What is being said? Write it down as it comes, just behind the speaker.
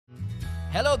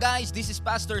Hello guys, this is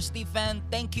Pastor Stephen.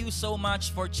 Thank you so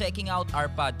much for checking out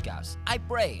our podcast. I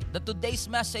pray that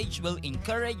today's message will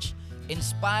encourage,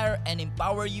 inspire, and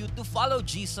empower you to follow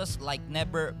Jesus like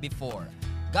never before.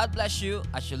 God bless you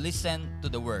as you listen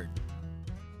to the Word.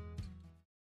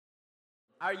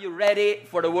 Are you ready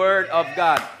for the Word of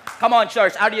God? Come on,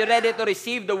 church. Are you ready to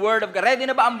receive the Word of God? Ready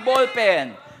na ba ang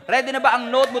ballpen? Ready na ba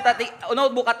ang notebook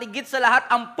at higit sa lahat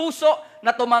ang puso na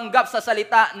tumanggap sa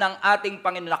salita ng ating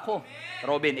Panginoon? Ako,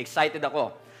 Robin, excited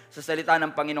ako sa salita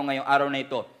ng Panginoon ngayong araw na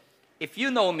ito. If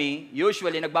you know me,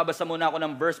 usually nagbabasa muna ako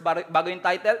ng verse bago yung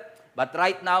title, but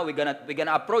right now we're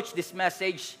gonna approach this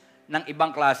message ng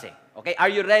ibang klase. Okay?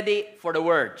 Are you ready for the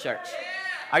Word, church?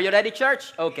 Are you ready,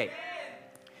 church? Okay.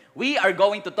 We are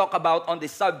going to talk about on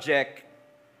this subject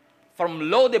from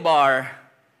Lodebar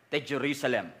to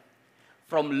Jerusalem.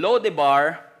 From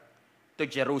Lodebar to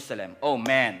Jerusalem. Oh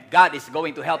man, God is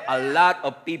going to help a lot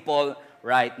of people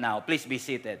right now. Please be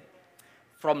seated.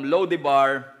 From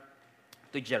Lodebar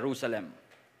to Jerusalem.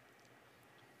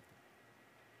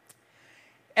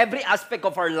 Every aspect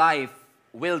of our life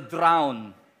will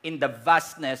drown in the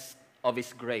vastness of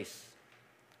His grace.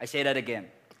 I say that again.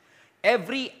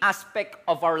 Every aspect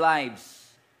of our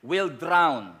lives will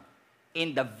drown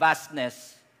in the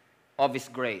vastness of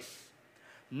His grace.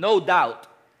 No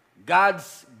doubt,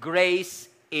 God's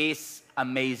grace is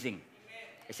amazing.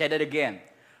 I said that again.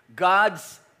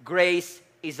 God's grace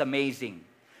is amazing.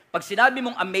 Pag sinabi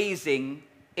mong amazing,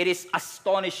 it is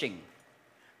astonishing.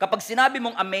 Kapag sinabi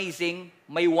mong amazing,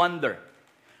 may wonder.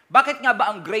 Bakit nga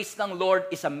ba ang grace ng Lord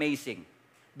is amazing?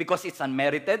 Because it's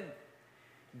unmerited,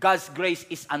 God's grace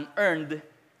is unearned,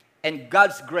 and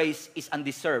God's grace is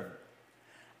undeserved.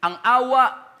 Ang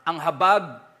awa, ang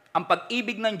habag, ang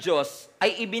pag-ibig ng Diyos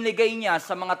ay ibinigay niya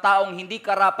sa mga taong hindi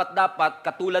karapat-dapat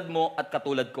katulad mo at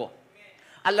katulad ko.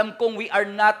 Alam kong we are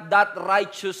not that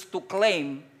righteous to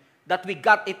claim that we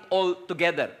got it all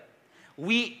together.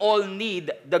 We all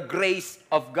need the grace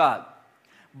of God.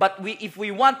 But if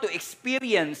we want to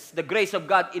experience the grace of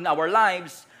God in our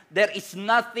lives, there is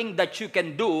nothing that you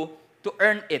can do to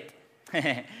earn it.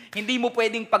 Hindi mo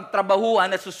pwedeng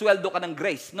pagtrabahuhan at susweldo ka ng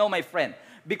grace. No, my friend.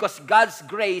 Because God's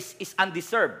grace is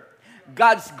undeserved.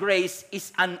 God's grace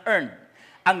is unearned.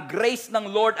 Ang grace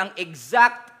ng Lord ang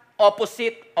exact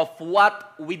opposite of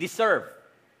what we deserve.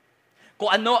 Kung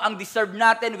ano ang deserve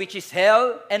natin, which is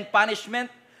hell and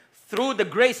punishment, through the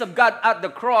grace of God at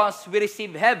the cross, we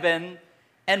receive heaven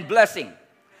and blessing.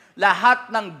 Lahat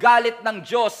ng galit ng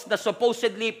Diyos na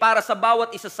supposedly para sa bawat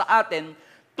isa sa atin,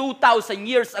 2,000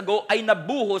 years ago ay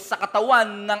nabuhos sa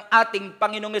katawan ng ating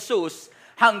Panginoong Yesus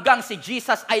hanggang si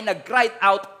Jesus ay nag-cry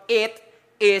out, it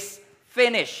is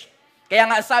finished. Kaya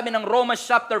nga sabi ng Romans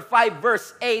chapter 5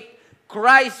 verse 8,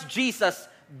 Christ Jesus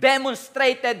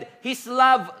demonstrated His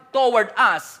love toward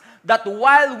us, that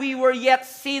while we were yet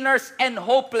sinners and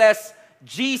hopeless,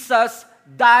 Jesus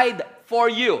died for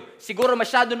you. Siguro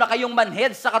masyado na kayong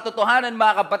manhid sa katotohanan,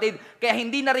 mga kapatid, kaya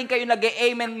hindi na rin kayo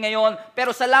nag-amen ngayon,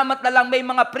 pero salamat na lang may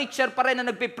mga preacher pa rin na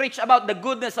nagpipreach about the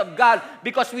goodness of God,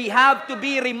 because we have to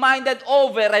be reminded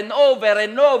over and over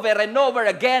and over and over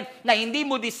again na hindi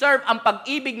mo deserve ang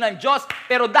pag-ibig ng Diyos,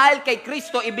 pero dahil kay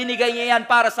Kristo, ibinigay niya yan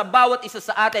para sa bawat isa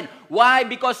sa atin. Why?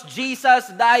 Because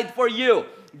Jesus died for you.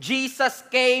 Jesus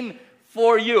came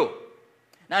for you.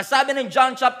 Nasabi ng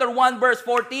John chapter 1 verse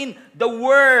 14, the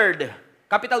Word,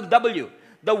 capital W,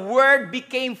 the Word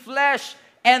became flesh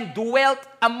and dwelt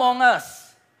among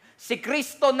us. Si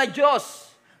Kristo na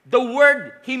Diyos, the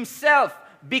Word Himself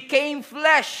became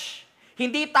flesh.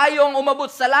 Hindi tayo ang umabot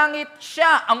sa langit,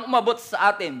 siya ang umabot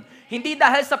sa atin. Hindi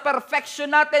dahil sa perfection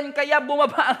natin, kaya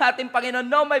bumaba ang ating Panginoon.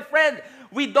 No, my friend,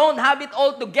 we don't have it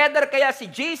all together, kaya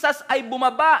si Jesus ay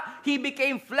bumaba. He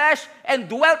became flesh and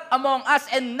dwelt among us,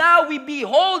 and now we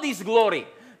behold His glory.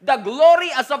 The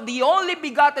glory as of the only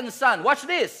begotten Son. Watch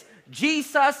this.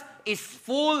 Jesus is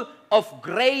full of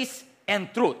grace and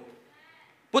truth.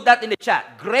 Put that in the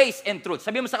chat. Grace and truth.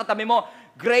 Sabi mo sa katabi mo,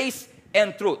 grace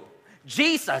and truth.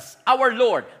 Jesus, our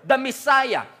Lord, the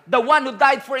Messiah, the one who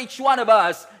died for each one of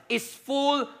us, is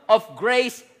full of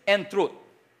grace and truth.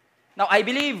 Now, I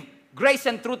believe grace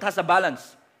and truth has a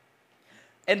balance.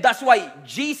 And that's why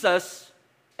Jesus,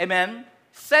 amen,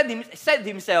 said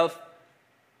Himself,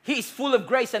 He is full of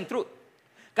grace and truth.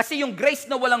 Kasi yung grace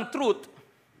na walang truth,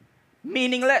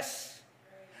 meaningless.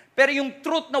 Pero yung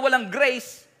truth na walang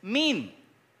grace, mean.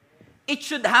 It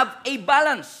should have a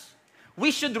balance.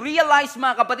 We should realize,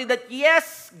 mga kapatid, that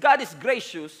yes, God is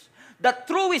gracious, that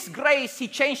through His grace, He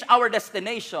changed our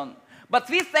destination. But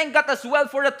we thank God as well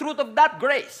for the truth of that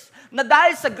grace. Na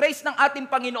dahil sa grace ng ating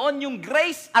Panginoon, yung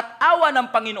grace at awa ng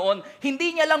Panginoon,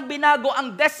 hindi niya lang binago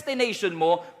ang destination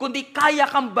mo, kundi kaya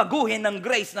kang baguhin ng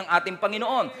grace ng ating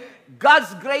Panginoon.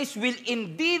 God's grace will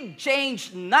indeed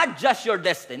change not just your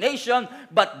destination,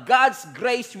 but God's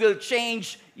grace will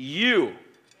change you.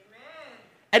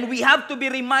 And we have to be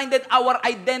reminded our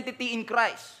identity in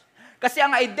Christ. Kasi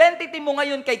ang identity mo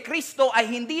ngayon kay Kristo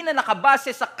ay hindi na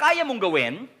nakabase sa kaya mong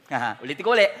gawin. Ulitin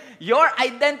ko ulit. Your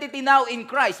identity now in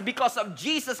Christ because of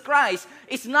Jesus Christ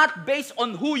is not based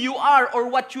on who you are or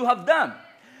what you have done.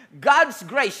 God's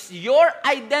grace, your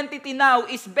identity now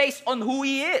is based on who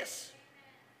He is.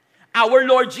 Our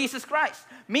Lord Jesus Christ.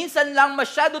 Minsan lang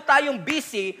masyado tayong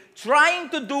busy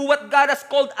trying to do what God has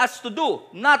called us to do.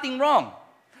 Nothing wrong.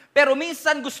 Pero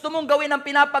minsan gusto mong gawin ang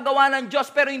pinapagawa ng Diyos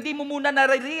pero hindi mo muna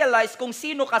na-realize kung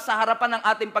sino ka sa harapan ng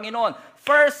ating Panginoon.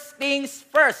 First things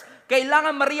first.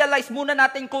 Kailangan ma-realize muna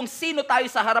natin kung sino tayo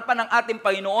sa harapan ng ating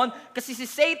Panginoon kasi si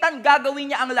Satan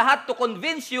gagawin niya ang lahat to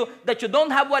convince you that you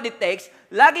don't have what it takes.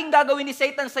 Laging gagawin ni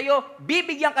Satan sa iyo,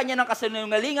 bibigyan kanya ng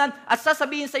kasinungalingan at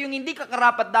sasabihin sa iyo hindi ka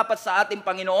karapat-dapat sa ating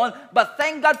Panginoon. But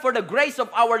thank God for the grace of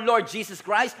our Lord Jesus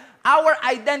Christ. Our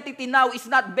identity now is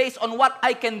not based on what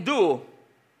I can do,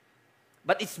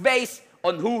 but it's based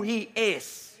on who He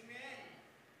is.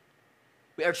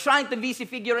 We are trying to busy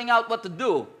figuring out what to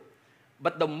do.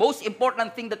 But the most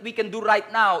important thing that we can do right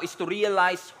now is to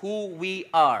realize who we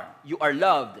are. You are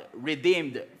loved,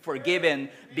 redeemed, forgiven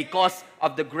because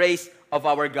of the grace of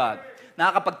our God.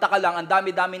 Nakakapagtaka lang, ang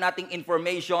dami-dami nating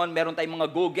information, meron tayong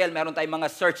mga Google, meron tayong mga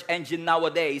search engine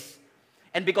nowadays.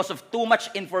 And because of too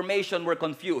much information, we're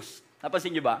confused.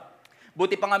 Napansin niyo ba?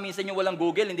 Buti pa nga minsan yung walang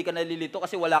Google, hindi ka nalilito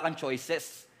kasi wala kang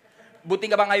choices. Buti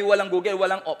nga ba ngayon walang Google,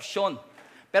 walang option.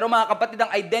 Pero mga kapatid,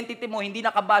 ang identity mo hindi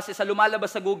nakabase sa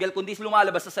lumalabas sa Google, kundi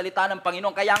lumalabas sa salita ng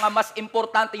Panginoon. Kaya nga mas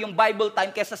importante yung Bible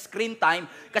time kaysa screen time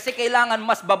kasi kailangan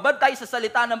mas babad tayo sa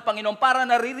salita ng Panginoon para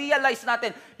na-realize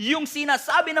natin yung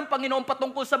sinasabi ng Panginoon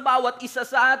patungkol sa bawat isa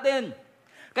sa atin.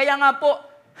 Kaya nga po,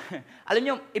 alam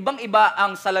nyo, ibang-iba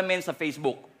ang salamin sa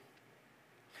Facebook.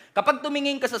 Kapag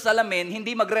tumingin ka sa salamin,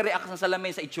 hindi magre-react sa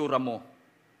salamin sa itsura mo.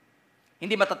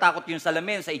 Hindi matatakot yung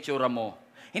salamin sa itsura mo.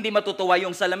 Hindi matutuwa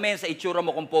yung salamin sa itsura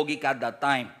mo kung pogi ka at that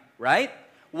time. Right?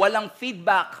 Walang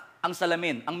feedback ang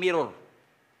salamin, ang mirror.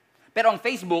 Pero ang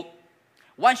Facebook,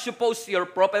 once you post your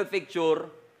profile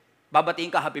picture, babatiin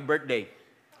ka, happy birthday.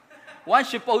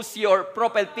 Once you post your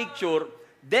profile picture,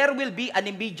 there will be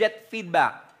an immediate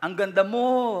feedback. Ang ganda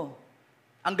mo.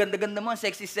 Ang ganda-ganda mo, ang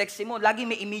sexy-sexy mo. Lagi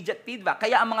may immediate feedback.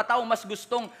 Kaya ang mga tao mas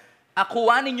gustong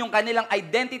kuhanin yung kanilang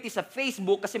identity sa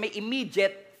Facebook kasi may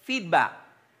immediate feedback.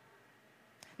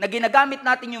 Na ginagamit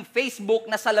natin yung Facebook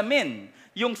na salamin.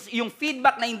 Yung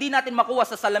feedback na hindi natin makuha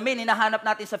sa salamin, hinahanap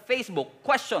natin sa Facebook.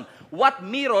 Question, what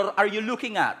mirror are you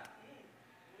looking at?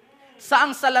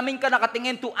 Saang salamin ka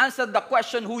nakatingin to answer the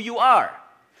question who you are?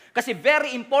 Kasi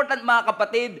very important mga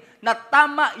kapatid, na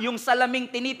tama yung salaming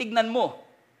tinitignan mo.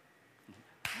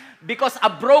 Because a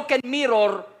broken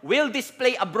mirror will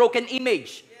display a broken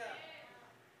image.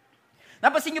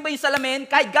 Napansin niyo ba yung salamin?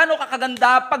 Kahit gano'n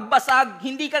kakaganda, pagbasag,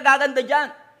 hindi ka gaganda dyan.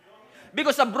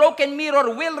 Because a broken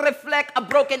mirror will reflect a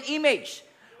broken image.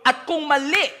 At kung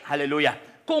mali, hallelujah,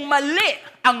 kung mali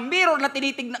ang mirror na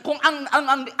tinitignan, kung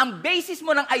ang basis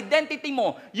mo ng identity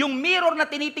mo, yung mirror na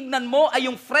tinitignan mo ay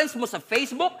yung friends mo sa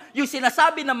Facebook, yung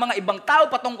sinasabi ng mga ibang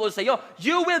tao patungkol sa iyo,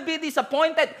 you will be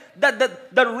disappointed that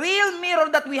the real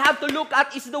mirror that we have to look at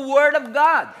is the Word of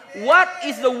God. What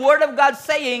is the Word of God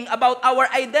saying about our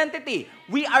identity?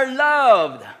 We are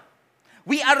loved.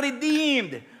 We are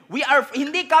redeemed. We are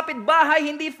hindi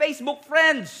kapitbahay, hindi Facebook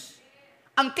friends.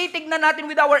 Ang titignan natin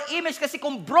with our image kasi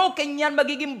kung broken yan,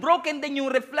 magiging broken din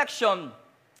yung reflection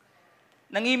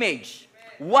ng image.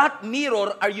 What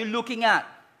mirror are you looking at?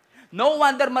 No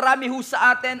wonder marami ho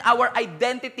sa atin, our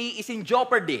identity is in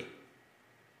jeopardy.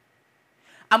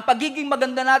 Ang pagiging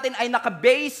maganda natin ay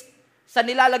nakabase sa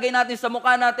nilalagay natin sa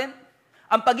mukha natin.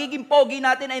 Ang pagiging pogi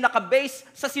natin ay nakabase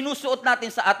sa sinusuot natin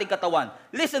sa ating katawan.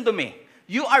 Listen to me.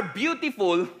 You are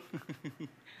beautiful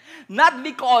not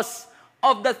because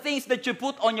of the things that you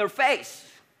put on your face.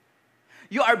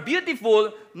 You are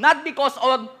beautiful not because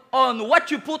on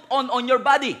what you put on your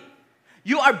body.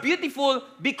 You are beautiful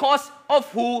because of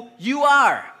who you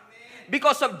are.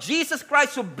 Because of Jesus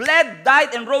Christ who bled,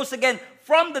 died, and rose again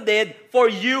from the dead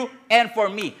for you and for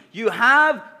me. You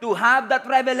have to have that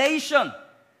revelation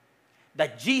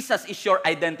that Jesus is your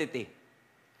identity.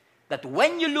 That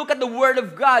when you look at the Word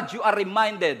of God, you are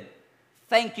reminded,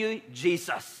 thank you,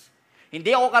 Jesus.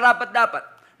 Hindi ako karapat-dapat.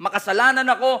 Makasalanan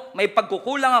ako, may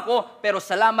pagkukulang ako, pero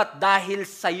salamat dahil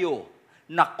sa iyo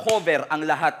na cover ang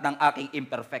lahat ng aking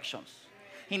imperfections.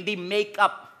 hindi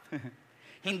makeup,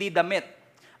 hindi damit,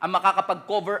 ang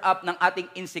makakapag-cover up ng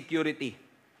ating insecurity,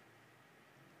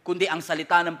 kundi ang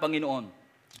salita ng Panginoon.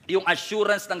 Yung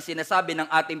assurance ng sinasabi ng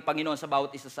ating Panginoon sa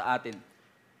bawat isa sa atin.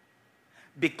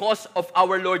 Because of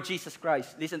our Lord Jesus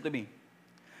Christ, listen to me,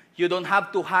 you don't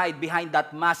have to hide behind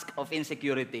that mask of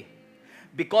insecurity.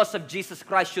 Because of Jesus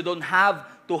Christ, you don't have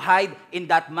to hide in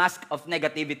that mask of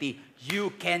negativity.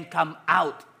 You can come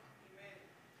out.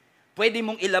 Pwede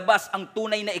mong ilabas ang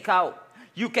tunay na ikaw.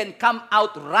 You can come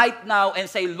out right now and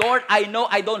say, Lord, I know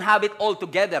I don't have it all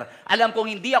together. Alam kong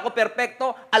hindi ako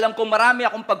perpekto, alam kong marami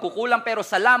akong pagkukulang, pero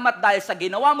salamat dahil sa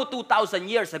ginawa mo 2,000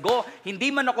 years ago,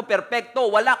 hindi man ako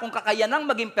perpekto, wala akong kakayanang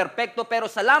maging perpekto,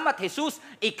 pero salamat, Jesus,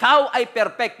 ikaw ay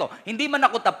perpekto. Hindi man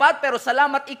ako tapat, pero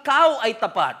salamat, ikaw ay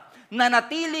tapat.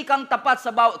 Nanatili kang tapat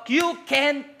sa bawat. You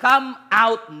can come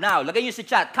out now. Lagay niyo si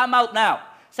chat, come out now.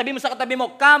 Sabi mo sa katabi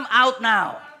mo, come out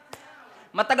now.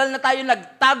 Matagal na tayo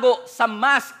nagtago sa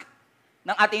mask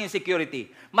ng ating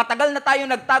insecurity. Matagal na tayo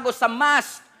nagtago sa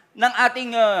mask ng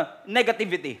ating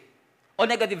negativity o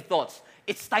negative thoughts.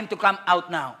 It's time to come out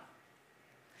now.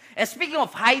 And speaking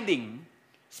of hiding,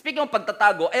 speaking of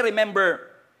pagtatago, I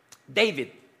remember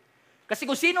David. Kasi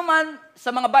kung sino man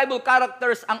sa mga Bible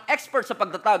characters ang expert sa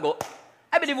pagtatago,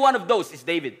 I believe one of those is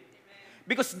David.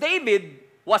 Because David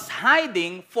was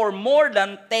hiding for more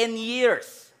than 10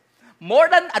 years. More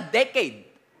than a decade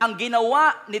ang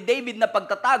ginawa ni David na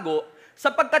pagtatago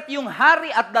sapagkat yung hari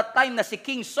at that time na si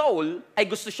King Saul ay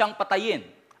gusto siyang patayin.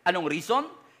 Anong reason?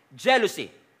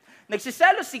 Jealousy.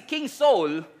 Nagsiselos si King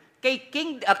Saul kay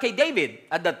David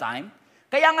at that time.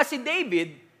 Kaya nga si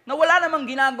David na wala namang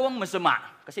ginagawang masama.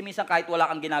 Kasi minsan kahit wala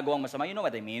kang ginagawang masama, you know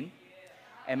what I mean?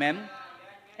 Amen?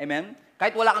 Amen?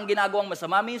 Kahit wala kang ginagawang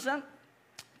masama, minsan,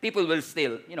 people will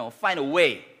still, find a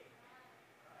way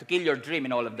to kill your dream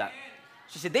and all of that.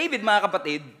 So si David, mga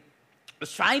kapatid,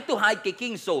 was trying to hide kay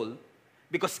King Saul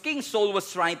because King Saul was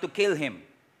trying to kill him.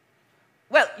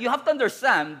 Well, you have to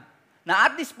understand na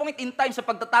at this point in time sa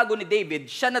pagtatago ni David,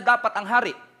 siya na dapat ang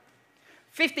hari.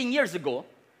 15 years ago,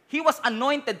 he was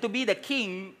anointed to be the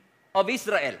king of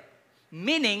Israel.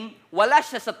 Meaning, wala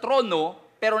siya sa trono,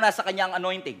 pero nasa kanya ang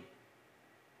anointing.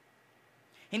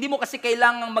 Hindi mo kasi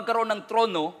kailangang magkaroon ng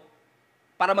trono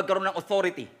para magkaroon ng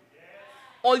authority.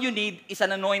 All you need is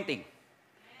an anointing.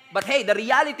 But hey, the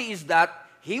reality is that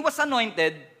he was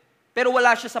anointed, pero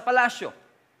wala siya sa palasyo.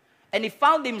 And he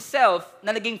found himself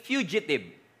na naging fugitive.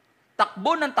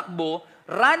 Takbo ng takbo,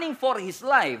 running for his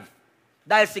life,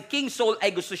 dahil si King Saul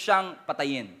ay gusto siyang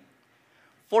patayin.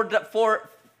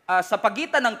 Sa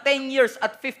pagitan ng 10 years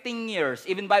at 15 years,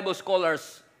 even Bible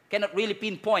scholars cannot really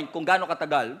pinpoint kung gaano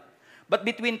katagal, but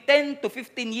between 10 to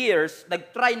 15 years,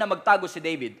 nag-try na magtago si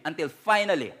David until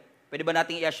finally, pwede ba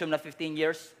nating i-assume na 15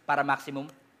 years para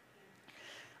maximum?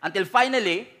 Until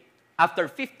finally, after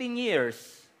 15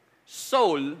 years,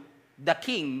 Saul, the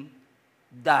king,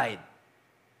 died.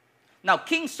 Now,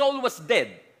 King Saul was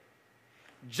dead.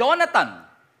 Jonathan,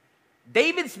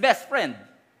 David's best friend,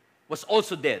 was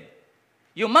also dead.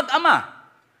 Yung mag-ama,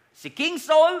 si King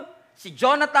Saul, si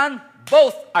Jonathan,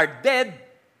 both are dead.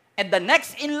 And the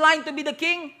next in line to be the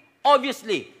king,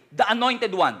 obviously, the anointed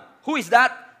one. Who is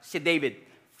that? Si David.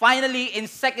 Finally, in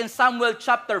 2 Samuel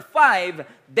chapter 5,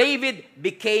 David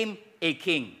became a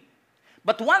king.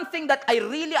 But one thing that I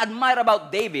really admire about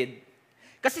David,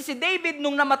 kasi si David,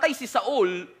 nung namatay si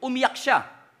Saul, umiyak siya.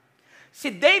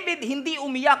 Si David hindi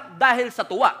umiyak dahil sa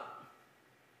tuwa.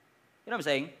 You know what I'm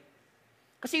saying?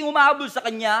 Kasi yung umahabol sa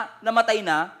kanya, namatay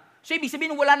na, so ibig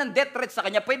sabihin wala ng death threat sa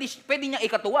kanya, pwede niyang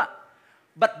ikatuwa.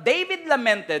 But David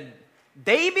lamented,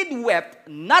 David wept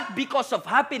not because of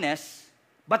happiness,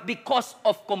 but because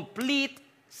of complete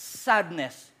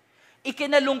sadness.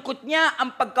 Ikinalungkot niya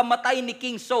ang pagkamatay ni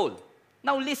King Saul.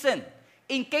 Now listen,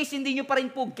 in case hindi niyo pa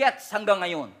rin po gets hanggang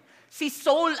ngayon, si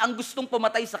Saul ang gustong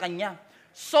pumatay sa kanya.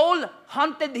 Saul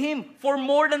hunted him for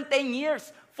more than 10 years,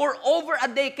 for over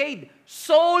a decade.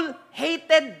 Saul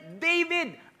hated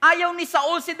David. Ayaw ni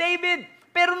Saul si David.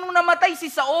 Pero nung namatay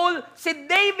si Saul, si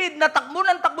David natakbo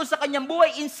ng takbo sa kanyang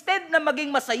buhay. Instead na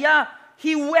maging masaya,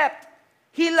 he wept.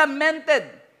 He lamented.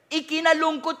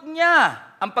 Ikinalungkot niya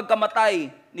ang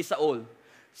pagkamatay ni Saul.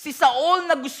 Si Saul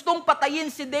na gustong patayin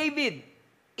si David,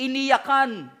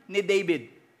 iniyakan ni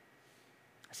David.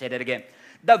 I say that again.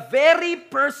 The very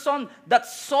person that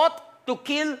sought to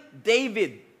kill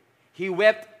David, he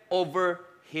wept over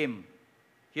him.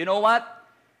 You know what?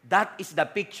 That is the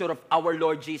picture of our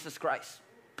Lord Jesus Christ.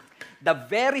 The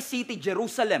very city,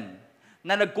 Jerusalem,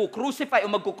 na nagkukrucify o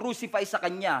magkukrucify sa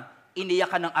Kanya,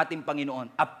 iniyakan ng ating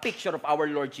Panginoon. A picture of our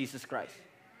Lord Jesus Christ.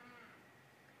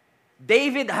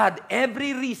 David had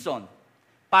every reason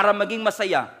para maging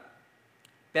masaya,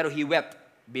 pero he wept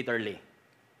bitterly.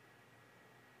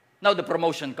 Now the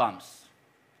promotion comes.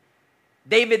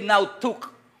 David now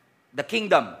took the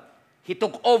kingdom. He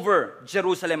took over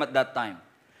Jerusalem at that time.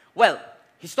 Well,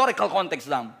 historical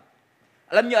context lang.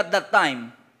 Alam niyo at that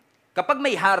time, kapag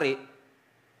may hari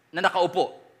na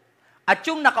nakaupo, at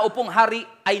yung nakaupong hari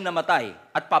ay namatay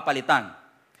at papalitan,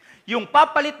 yung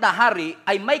papalit na hari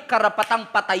ay may karapatang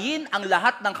patayin ang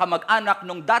lahat ng kamag-anak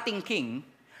ng dating king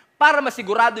para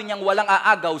masigurado niyang walang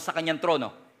aagaw sa kanyang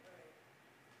trono.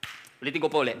 Ulitin ko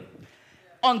po ulit.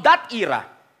 On that era,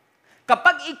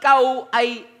 kapag ikaw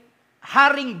ay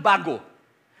haring bago,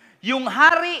 yung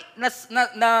hari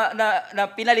na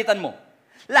pinalitan mo,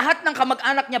 lahat ng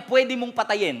kamag-anak niya pwede mong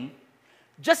patayin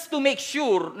just to make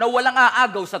sure na walang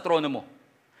aagaw sa trono mo.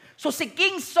 So si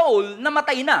King Saul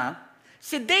namatay na,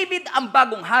 si David ang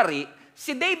bagong hari,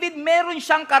 si David meron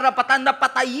siyang karapatan na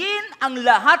patayin ang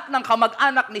lahat ng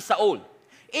kamag-anak ni Saul.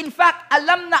 In fact,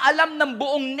 alam na alam ng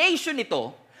buong nation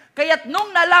ito, kaya't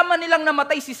nung nalaman nilang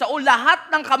namatay si Saul,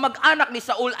 lahat ng kamag-anak ni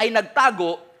Saul ay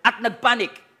nagtago at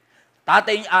nagpanik.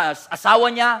 Tatay, asawa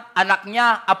niya, anak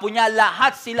niya, apo niya,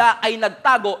 lahat sila ay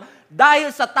nagtago dahil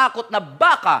sa takot na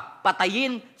baka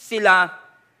patayin sila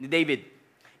ni David.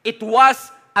 It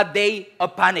was a day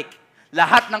of panic.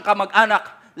 Lahat ng kamag-anak,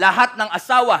 lahat ng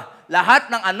asawa,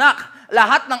 lahat ng anak,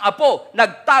 lahat ng apo,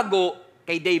 nagtago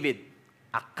kay David.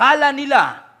 Akala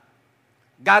nila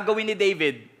gagawin ni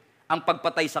David ang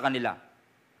pagpatay sa kanila.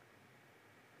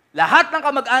 Lahat ng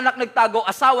kamag-anak nagtago,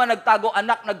 asawa nagtago,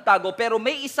 anak nagtago, pero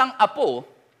may isang apo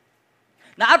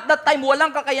na at that time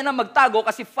walang kakayanan magtago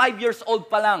kasi 5 years old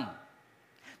pa lang.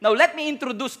 Now, let me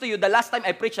introduce to you, the last time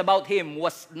I preached about him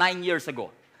was 9 years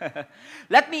ago.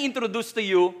 Let me introduce to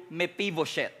you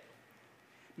Mephibosheth.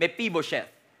 Mephibosheth.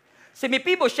 Si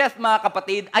Mephibosheth, mga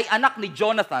kapatid, ay anak ni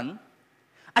Jonathan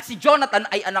at si Jonathan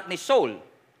ay anak ni Saul.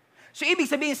 So, ibig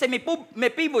sabihin si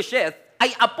Mephibosheth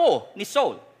ay apo ni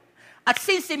Saul. At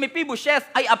since si Mephibosheth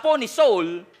ay apo ni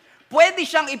Saul, pwede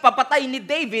siyang ipapatay ni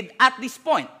David at this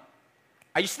point.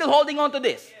 Are you still holding on to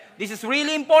this? This is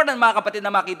really important, mga kapatid,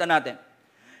 na makita natin.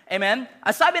 Amen?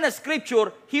 As sabi ng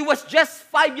scripture, he was just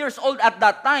 5 years old at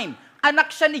that time. Anak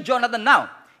siya ni Jonathan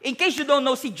now. In case you don't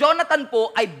know, si Jonathan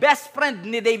po ay best friend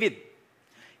ni David.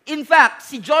 In fact,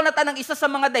 si Jonathan ang isa sa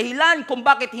mga dahilan kung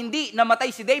bakit hindi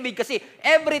namatay si David kasi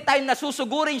every time na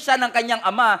susugurin siya ng kanyang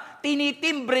ama,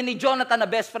 tinitimbre ni Jonathan na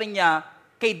best friend niya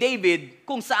kay David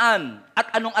kung saan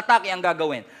at anong atake ang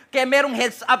gagawin. Kaya merong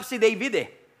heads up si David eh.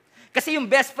 Kasi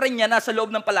yung best friend niya nasa loob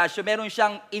ng palasyo, meron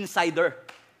siyang insider.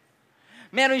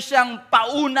 Meron siyang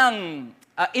paunang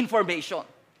information.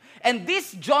 And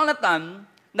this Jonathan,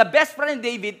 na best friend ni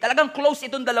David, talagang close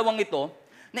itong dalawang ito,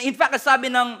 na in fact, sabi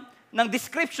ng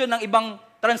description ng ibang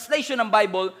translation ng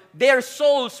Bible, their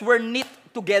souls were knit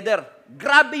together.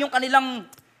 Grabe yung kanilang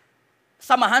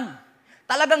samahan.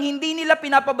 Talagang hindi nila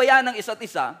pinapabayaan ng isa't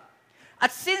isa.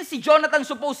 At since si Jonathan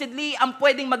supposedly ang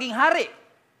pwedeng maging hari,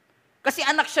 kasi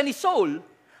anak siya ni Saul,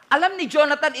 alam ni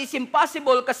Jonathan is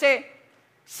impossible kasi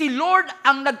si Lord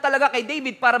ang nagtalaga kay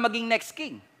David para maging next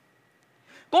king.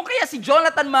 Kung kaya si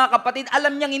Jonathan, mga kapatid,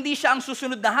 alam niyang hindi siya ang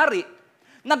susunod na hari,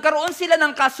 nagkaroon sila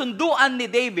ng kasunduan ni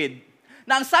David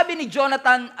na ang sabi ni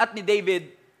Jonathan at ni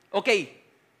David, okay,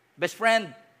 best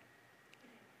friend,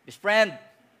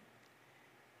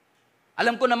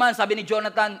 alam ko naman, sabi ni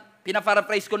Jonathan,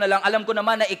 pinaparaphrase ko na lang, alam ko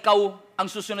naman na ikaw ang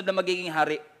susunod na magiging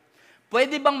hari.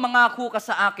 Pwede bang mangako ka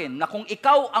sa akin na kung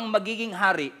ikaw ang magiging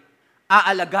hari,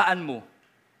 aalagaan mo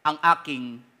ang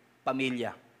aking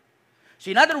pamilya? So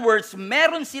in other words,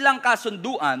 meron silang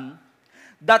kasunduan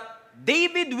that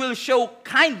David will show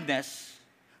kindness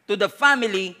to the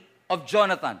family of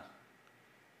Jonathan.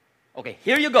 Okay,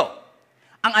 here you go.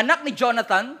 Ang anak ni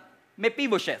Jonathan,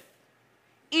 Mephibosheth.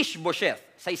 Ishbosheth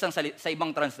sa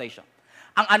ibang translation.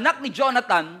 Ang anak ni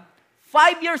Jonathan,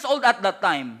 5 years old at that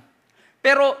time.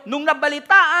 Pero nung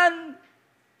nabalitaan,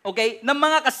 okay, ng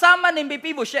mga kasama ni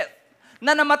Mephibosheth,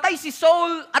 na namatay si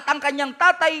Saul at ang kanyang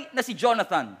tatay na si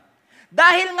Jonathan,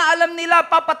 dahil nga alam nila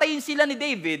papatayin sila ni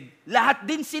David, lahat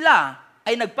din sila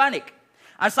ay nagpanik.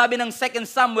 Ang sabi ng 2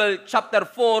 Samuel chapter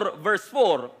 4 verse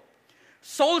 4,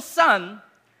 Saul's son,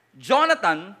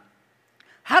 Jonathan,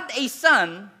 had a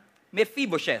son,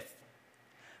 Mephibosheth,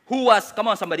 who was, come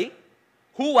on somebody,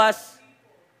 who was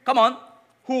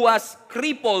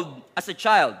crippled as a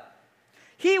child.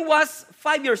 He was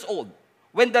 5 years old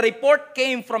when the report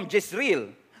came from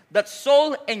Jezreel that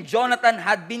Saul and Jonathan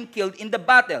had been killed in the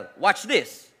battle. Watch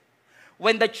this.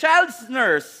 When the child's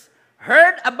nurse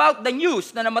heard about the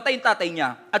news na namatay yung tatay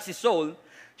niya at si Saul,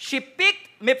 she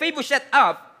picked Mephibosheth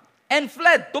up and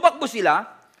fled. Tumakbo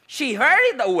sila. She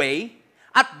hurried away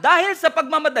At dahil sa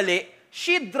pagmamadali,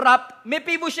 she dropped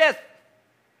Mephibosheth.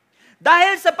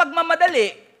 Dahil sa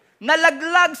pagmamadali,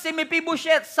 nalaglag si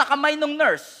Mephibosheth sa kamay ng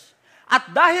nurse. At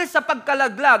dahil sa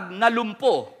pagkalaglag,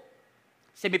 nalumpo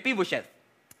si Mephibosheth.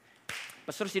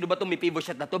 Pastor, sino ba itong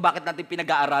Mephibosheth na to? Bakit natin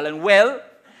pinag-aaralan? Well,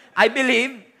 I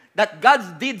believe that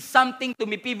God did something to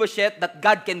Mephibosheth that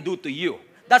God can do to you.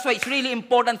 That's why it's really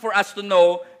important for us to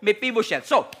know Mephibosheth.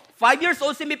 So, 5 years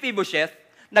old si Mephibosheth,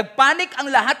 nagpanik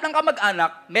ang lahat ng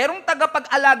kamag-anak, merong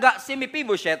tagapag-alaga si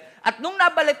Mephibosheth, at nung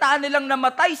nabalitaan nilang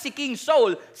namatay si King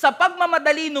Saul, sa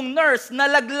pagmamadali nung nurse,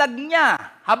 nalaglag niya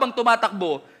habang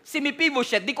tumatakbo si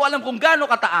Mephibosheth. Di ko alam kung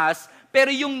gaano kataas, pero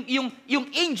yung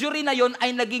injury na yon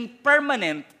ay naging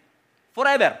permanent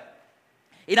forever.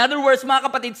 In other words, mga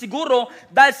kapatid, siguro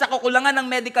dahil sa kakulangan ng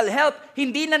medical help,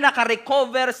 hindi na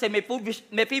nakarecover si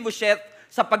Mephibosheth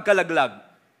sa pagkalaglag.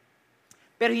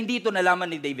 Pero hindi ito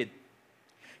nalaman ni David.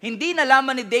 Hindi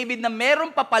nalaman ni David na meron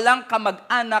pa palang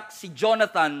kamag-anak si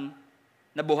Jonathan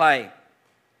na buhay.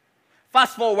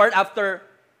 Fast forward after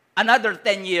another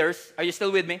 10 years. Are you still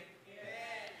with me?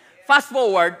 Fast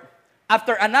forward,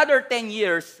 after another 10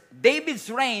 years, David's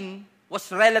reign was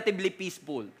relatively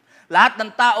peaceful. Lahat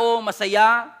ng tao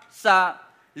masaya sa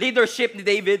leadership ni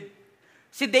David.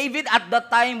 Si David at that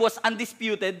time was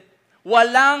undisputed.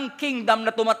 Walang kingdom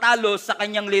na tumatalo sa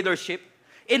kanyang leadership.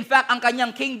 In fact, ang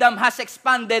kanyang kingdom has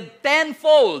expanded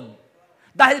tenfold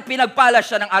dahil pinagpala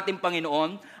siya ng ating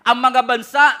Panginoon. Ang mga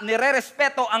bansa,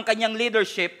 nire-respeto ang kanyang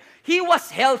leadership. He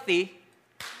was healthy.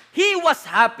 He was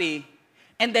happy.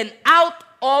 And then out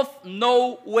of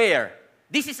nowhere,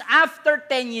 this is after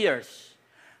 10 years.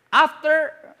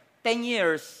 After 10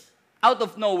 years, out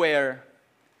of nowhere,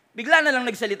 bigla na lang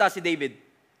nagsalita si David.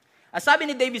 Ang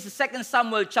sabi ni David sa 2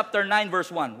 Samuel chapter 9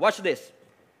 verse 1. Watch this.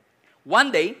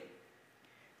 One day,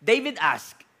 David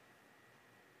asked,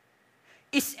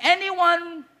 "Is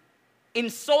anyone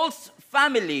in Saul's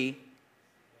family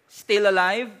still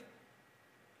alive?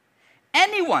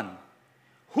 Anyone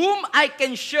whom I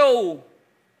can show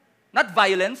not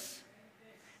violence,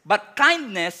 but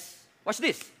kindness," watch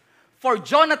this, "for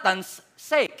Jonathan's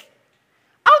sake."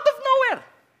 Out of nowhere.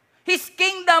 His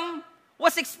kingdom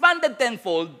was expanded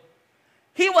tenfold.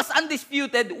 He was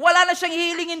undisputed. Wala na siyang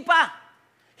hihilingin pa.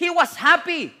 He was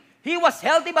happy. He was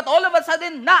healthy, but all of a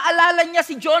sudden, naalala niya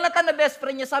si Jonathan na best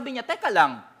friend niya. Sabi niya, teka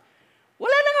lang,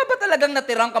 wala na nga ba talagang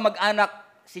natirang kamag-anak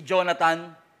si Jonathan?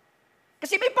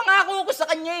 Kasi may pangako ko sa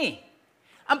kanya eh.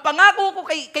 Ang pangako ko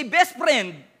kay best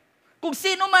friend, kung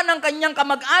sino man ang kanyang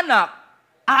kamag-anak,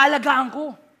 aalagaan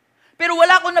ko. Pero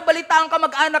wala akong nabalita ang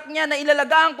kamag-anak niya na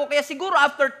ilalagaan ko, kaya siguro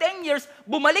after 10 years,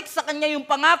 bumalik sa kanya yung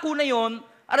pangako na yon,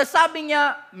 at sabi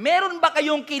niya, meron ba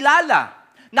kayong kilala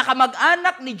na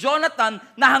kamag-anak ni Jonathan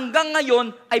na hanggang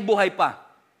ngayon ay buhay pa?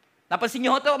 Napansin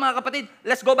niyo ito, mga kapatid?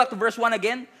 Let's go back to verse 1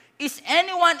 again. Is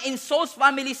anyone in Saul's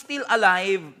family still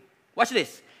alive? Watch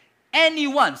this.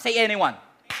 Anyone. Say anyone.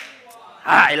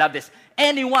 I love this.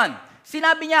 Anyone.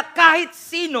 Sinabi niya, kahit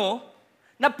sino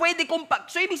na pwede kong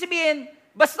So, ibig sabihin,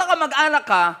 basta ka mag-anak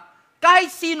ka,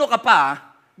 kahit sino ka pa,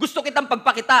 gusto kitang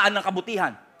pagpakitaan ng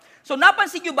kabutihan. So,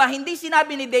 napansin niyo ba, hindi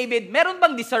sinabi ni David, meron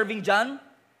bang deserving dyan?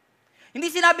 Hindi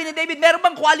sinabi ni David, meron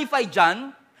bang qualified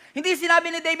dyan? Hindi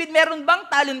sinabi ni David, meron bang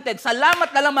talented?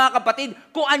 Salamat na lang mga kapatid,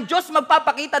 kung ang Diyos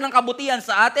magpapakita ng kabutihan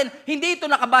sa atin, hindi ito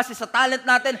nakabase sa talent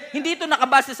natin, hindi ito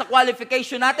nakabase sa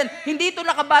qualification natin, hindi ito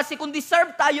nakabase kung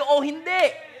deserve tayo o hindi.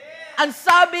 Ang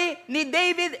sabi ni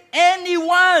David,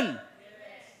 anyone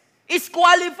is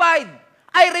qualified.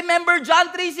 I remember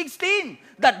John 3:16,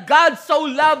 that God so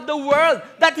loved the world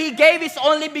that He gave His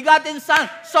only begotten Son,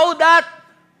 so that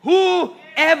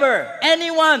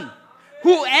anyone,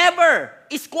 whoever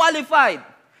is qualified.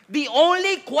 The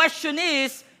only question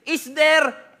is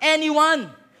there anyone?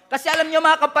 Kasi alam niyo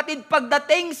mga kapatid,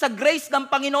 pagdating sa grace ng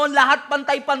Panginoon, lahat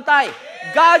pantay-pantay.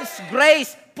 God's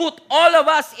grace put all of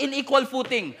us in equal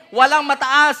footing. Walang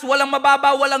mataas, walang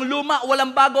mababa, walang luma,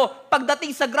 walang bago.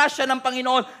 Pagdating sa grasya ng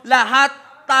Panginoon, lahat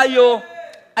tayo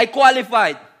ay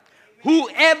qualified.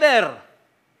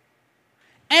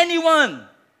 Anyone,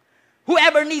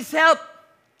 whoever needs help,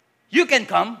 you can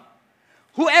come.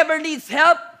 Whoever needs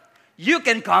help, you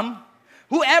can come.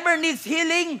 Whoever needs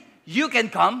healing, you can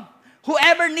come.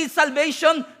 Whoever needs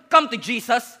salvation, come to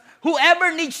Jesus.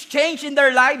 Whoever needs change in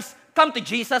their lives, come to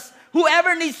Jesus.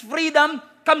 Whoever needs freedom,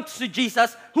 come to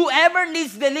Jesus. Whoever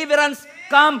needs deliverance,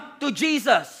 come to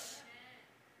Jesus.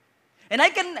 And I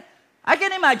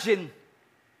can imagine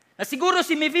na siguro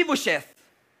si Mephibosheth,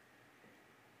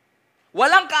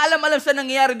 walang kaalam-alam sa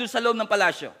nangyayari doon sa loob ng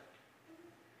palasyo.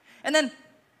 And then,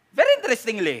 very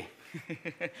interestingly,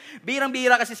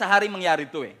 birang-bira kasi sa hari mangyari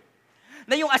ito eh.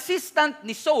 na yung assistant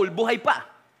ni Saul buhay pa.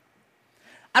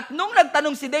 At nung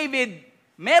nagtanong si David,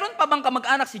 meron pa bang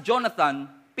kamag-anak si Jonathan,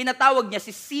 pinatawag niya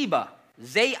si Ziba,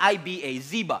 Z-I-B-A,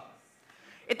 Ziba.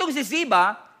 Itong si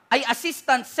Ziba ay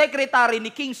assistant secretary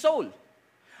ni King Saul.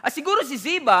 At siguro si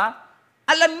Ziba,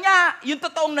 alam niya yung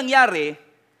totoong nangyari,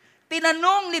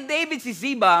 tinanong ni David si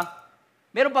Ziba,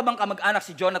 meron pa bang kamag-anak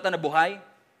si Jonathan na buhay?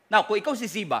 Now, kung ikaw si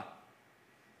Ziba,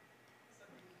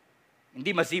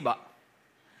 hindi maziba.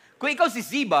 Kung ikaw si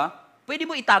Ziba, pwede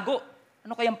mo itago.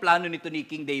 Ano kayang plano nito ni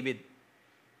King David?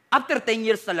 After 10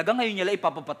 years talaga, ngayon niya lang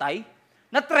ipapapatay?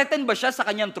 Na-threaten ba siya sa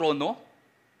kanyang trono?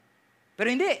 Pero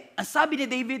hindi. Ang sabi ni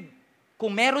David,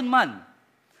 kung meron man,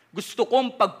 gusto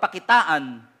kong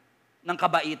pagpakitaan ng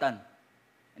kabaitan.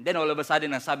 And then all of a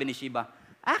sudden, ang sabi ni Sheba,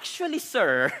 actually,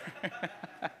 sir,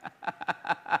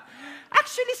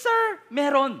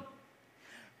 meron.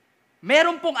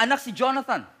 Meron pong anak si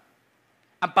Jonathan.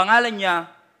 Ang pangalan niya,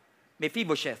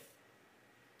 Mephibosheth.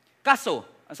 Kaso,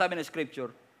 ang sabi ng scripture,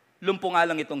 lumpo nga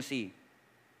lang itong si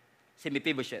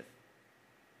Mephibosheth.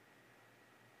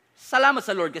 Salamat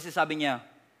sa Lord kasi sabi niya,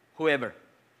 whoever.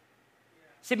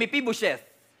 Si Mephibosheth,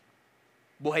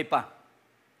 buhay pa.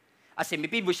 At si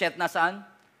Mephibosheth nasaan?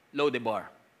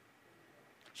 Lodebar.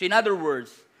 So in other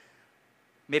words,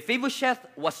 Mephibosheth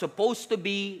was supposed to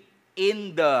be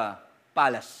in the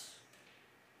palace.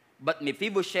 But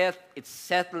Mephibosheth is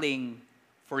settling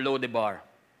for Lodebar.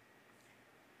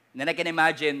 And then I can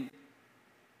imagine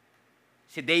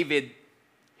si David,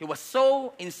 he was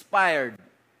so inspired.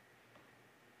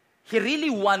 He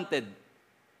really wanted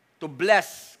to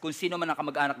bless kung sino man ang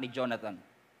kamag-anak ni Jonathan.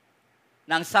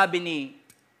 Na ang sabi ni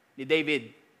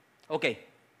David, okay,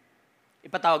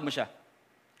 ipatawag mo siya.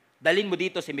 Dalhin mo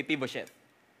dito si Mephibosheth.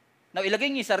 Now, ilagay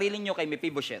niyo yung sarili niyo kay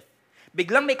Mephibosheth.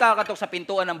 Biglang may kakatok sa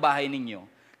pintuan ng bahay ninyo.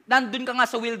 Nandun ka nga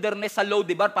sa wilderness, sa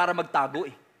Lodebar para magtago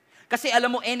eh. Kasi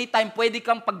alam mo, anytime pwede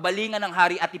kang pagbalingan ng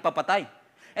hari at ipapatay.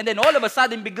 And then all of a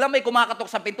sudden, biglang may kumakatok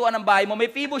sa pintuan ng bahay mo,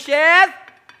 Mephibosheth!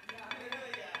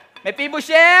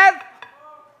 Mephibosheth!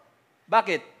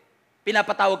 Bakit?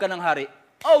 Pinapatawag ka ng hari.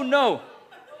 Oh no!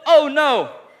 Oh no!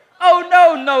 Oh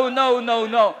no, no, no, no,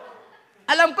 no.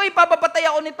 Alam ko, ipapapatay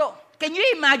ako nito. Can you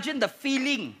imagine the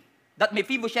feeling that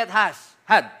Mephibosheth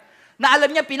had? Na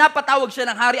alam niya, pinapatawag siya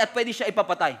ng hari at pwede siya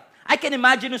ipapatay. I can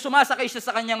imagine nung sumasakay siya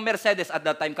sa kanyang Mercedes at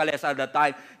that time, Kalesa at that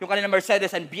time, yung kanyang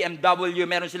Mercedes and BMW,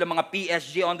 meron silang mga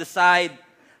PSG on the side.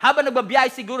 Habang nagbabiyahe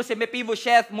siguro si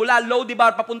Mephibosheth mula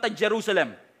Lodebar papunta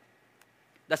Jerusalem.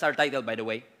 That's our title, by the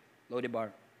way. Lodebar,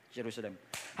 Jerusalem.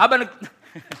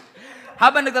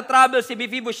 Habang nagtatravel si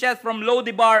Mephibosheth from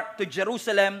Lodebar to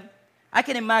Jerusalem, I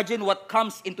can imagine what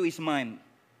comes into his mind.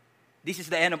 This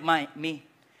is the end of me.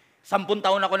 10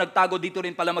 taon ako nagtago, dito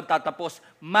rin pala magtatapos.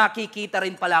 Makikita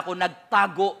rin pala ako,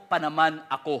 nagtago pa naman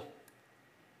ako.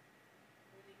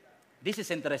 This is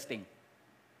interesting.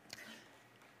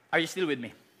 Are you still with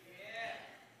me?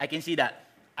 I can see that.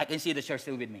 I can see that you're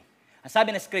still with me. Ang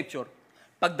sabi ng scripture,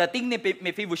 pagdating ni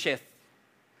Mephibosheth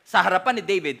sa harapan ni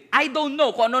David, I don't know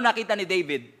kung ano nakita ni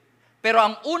David, pero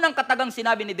ang unang katagang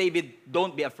sinabi ni David,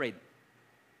 don't be afraid.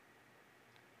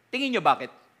 Tingin nyo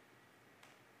bakit?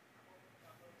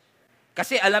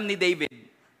 Kasi alam ni David,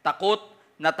 takot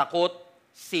na takot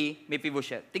si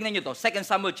Mephibosheth. Tingnan nyo to, 2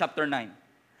 Samuel chapter 9.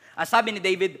 Ang sabi ni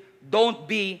David, don't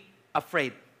be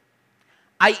afraid.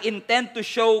 I intend to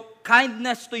show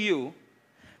kindness to you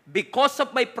because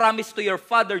of my promise to your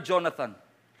father Jonathan.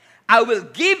 I will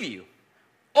give you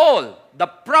all the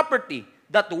property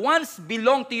that once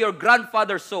belonged to your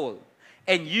grandfather Saul,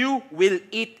 and you will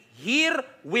eat here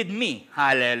with me,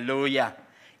 hallelujah,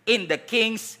 in the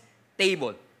king's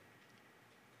table.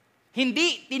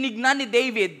 Hindi tinignan ni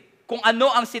David kung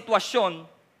ano ang sitwasyon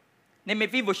ni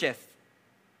Mephibosheth.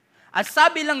 Ang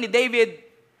sabi lang ni David,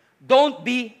 don't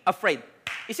be afraid.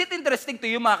 Is it interesting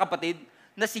to you, mga kapatid,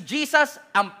 na si Jesus,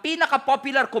 ang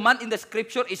pinaka-popular command in the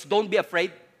scripture is don't be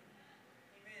afraid?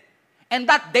 Amen. And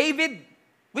that David,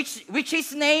 which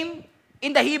his name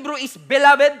in the Hebrew is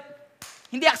beloved,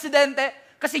 hindi aksidente,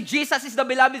 kasi Jesus is the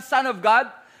beloved Son of God,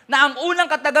 na ang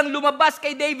unang katagang lumabas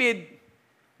kay David,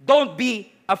 don't be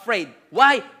afraid.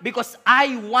 Why? Because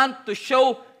I want to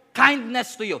show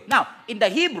kindness to you. Now, in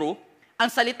the Hebrew, ang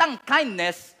salitang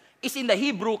kindness is in the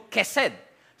Hebrew chesed.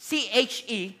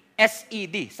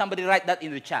 C-H-E-S-E-D. Somebody write that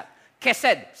in the chat.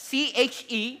 Chesed.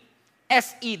 C-H-E-S-E-D.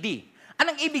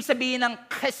 Anong ibig sabihin ng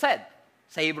chesed?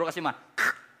 Sa Hebrew kasi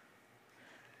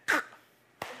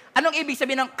Anong ibig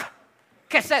sabihin ng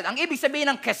chesed? Ang ibig sabihin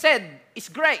ng chesed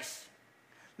is grace,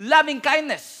 loving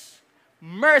kindness,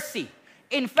 mercy.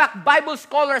 In fact, Bible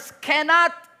scholars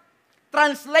cannot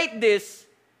translate this.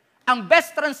 Ang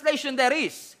best translation there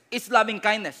is loving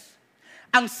kindness.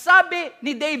 Ang sabi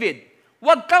ni David,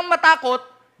 huwag kang matakot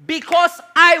because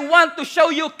I want to show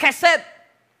you kesed.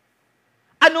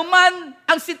 Anuman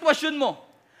ang sitwasyon mo,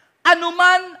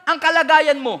 anuman ang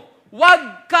kalagayan mo,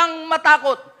 huwag kang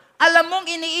matakot. Alam mong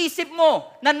iniisip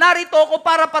mo na narito ako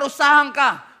para parusahan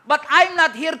ka. But I'm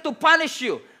not here to punish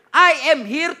you. I am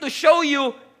here to show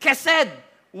you kesed.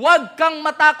 Huwag kang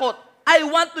matakot. I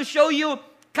want to show you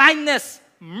kindness,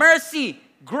 mercy,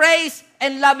 grace,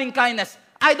 and loving kindness.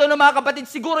 I don't know mga kapatid,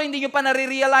 siguro hindi nyo pa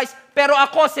nare-realize, pero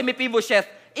ako si Mephibosheth,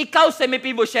 ikaw si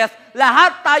Mephibosheth,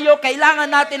 lahat tayo kailangan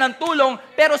natin ng tulong,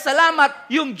 pero salamat,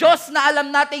 yung Diyos na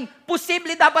alam nating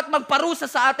posible dapat magparusa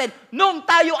sa atin nung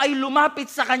tayo ay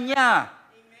lumapit sa Kanya.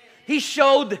 Amen. He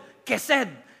showed kesed.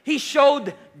 He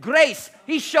showed grace.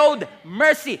 He showed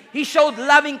mercy. He showed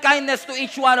loving kindness to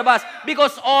each one of us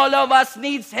because all of us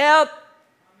needs help.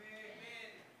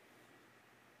 Amen.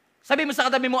 Sabi mo sa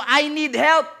katabi mo, I need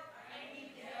help.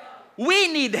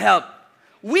 We need help.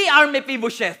 We are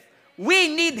Mephibosheth. We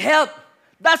need help.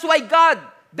 That's why God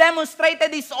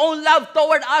demonstrated His own love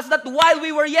toward us that while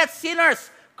we were yet sinners,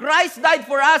 Christ died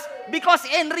for us because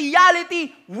in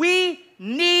reality, we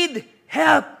need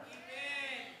help.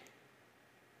 Amen.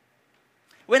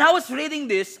 When I was reading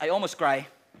this, I almost cry.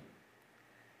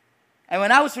 And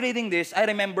when I was reading this, I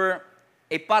remember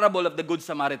a parable of the Good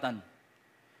Samaritan,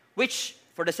 which,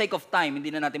 for the sake of time, hindi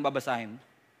na natin babasahin.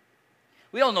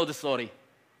 We all know the story.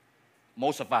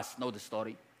 Most of us know the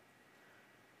story.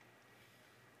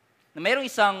 Na mayroong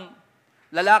isang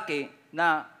lalaki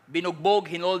na binugbog,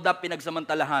 hinold up,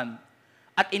 pinagsamantalahan,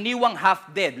 at iniwang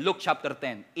half-dead, Luke chapter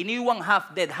 10. Iniwang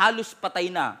half-dead, halos patay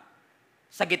na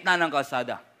sa gitna ng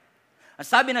kalsada. Ang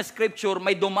sabi ng scripture,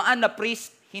 may dumaan na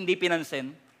priest, hindi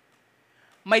pinansin.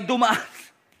 May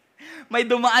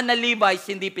dumaan na Levites,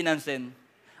 hindi pinansin.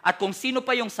 At kung sino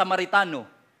pa yung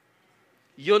Samaritano,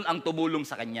 yun ang tumulong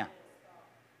sa kanya.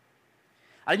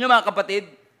 Alam nyo mga kapatid,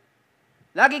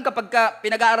 laging kapag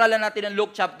pinag-aaralan natin ang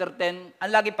Luke chapter 10, ang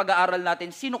laging pag-aaral natin,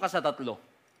 sino ka sa tatlo?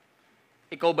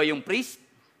 Ikaw ba yung priest?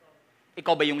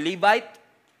 Ikaw ba yung Levite?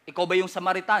 Ikaw ba yung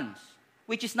Samaritans?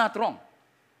 Which is not wrong.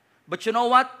 But you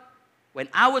know what? When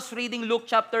I was reading Luke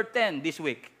chapter 10 this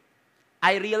week,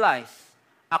 I realized,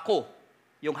 ako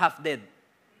yung half-dead.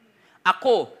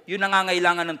 Ako yung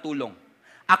nangangailangan ng tulong.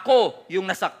 Ako yung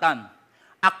nasaktan.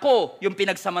 Ako yung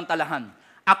pinagsamantalahan.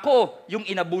 Ako yung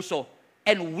inabuso.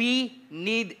 And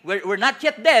we're not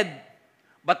yet dead,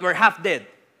 but we're half dead.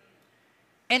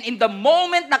 And in the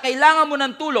moment na kailangan mo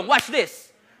ng tulong, watch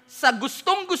this, sa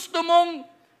gustong-gusto mong,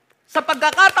 sa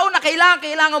pagkakataon na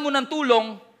kailangan mo ng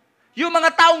tulong, yung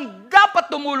mga taong dapat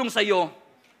tumulong sa iyo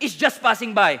is just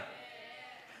passing by.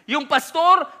 Yung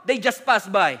pastor, they just pass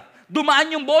by.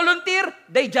 Dumaan yung volunteer,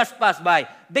 they just pass by.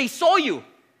 They saw you,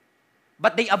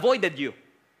 but they avoided you.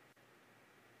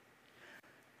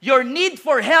 Your need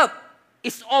for help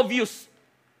is obvious.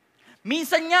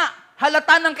 Minsan nga,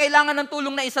 halata ng kailangan ng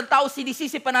tulong na isang tao,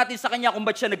 sinisisi pa natin sa kanya kung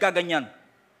ba't siya nagkaganyan.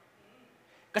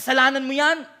 Kasalanan mo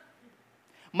yan.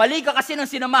 Mali ka kasi ng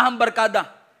sinamahang barkada.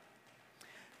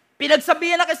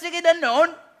 Pinagsabihan na kasi kita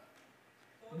noon,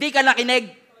 di ka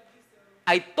nakinig.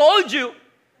 I told you,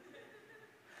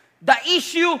 the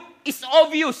issue is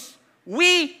obvious.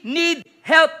 We need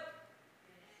help.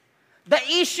 The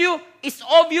issue is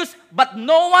obvious, but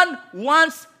no one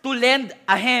wants to lend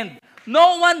a hand.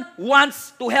 No one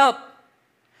wants to help.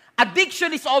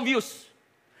 Addiction is obvious.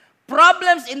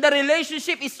 Problems in the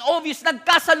relationship is obvious.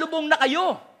 Nagkasalubong na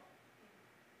kayo.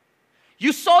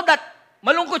 You saw that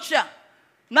malungkot siya.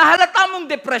 Nahalata mong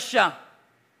depressed siya.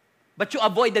 But you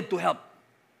avoided to help.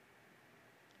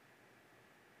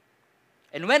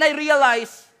 And when I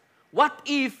realized, what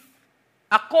if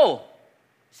ako,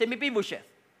 si Mephibosheth,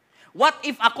 what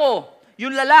if ako,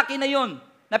 yung lalaki na yun,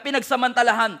 na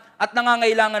pinagsamantalahan at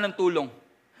nangangailangan ng tulong,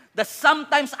 that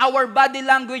sometimes our body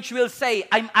language will say,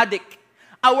 I'm addict.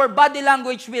 Our body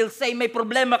language will say, may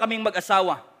problema kaming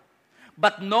mag-asawa.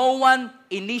 But no one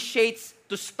initiates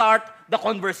to start the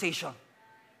conversation.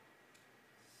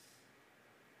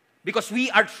 Because we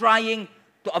are trying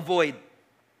to avoid.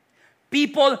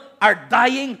 People are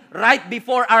dying right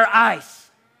before our eyes.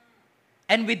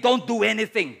 And we don't do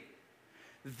anything.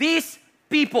 These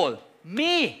people,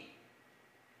 me,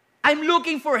 I'm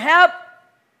looking for help.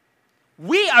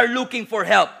 We are looking for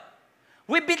help.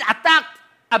 We've been attacked,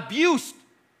 abused.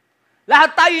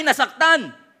 Lahat tayo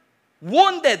nasaktan,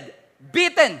 wounded,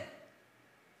 beaten.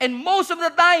 And most of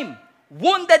the time,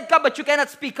 wounded ka but you cannot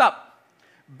speak up.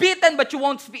 Beaten but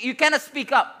you cannot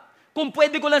speak up. Kung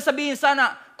pwede ko lang sabihin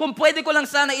sana, kung pwede ko lang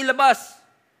sana ilabas.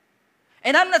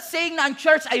 And I'm not saying na ang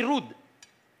church ay rude.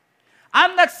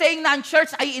 I'm not saying na ang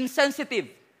church ay insensitive.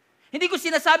 Hindi ko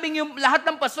sinasabing yung lahat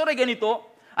ng pastor ay ganito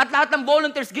at lahat ng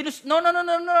volunteers no.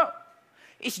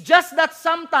 It's just that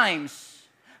sometimes,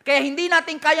 kaya hindi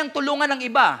natin kayang tulungan ng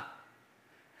iba.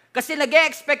 Kasi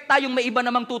nag-e-expect tayong may iba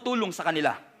namang tutulong sa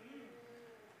kanila.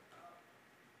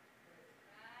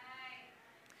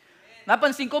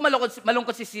 Napansin ko,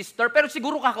 malungkot si sister, pero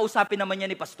siguro kakausapin naman niya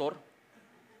ni pastor.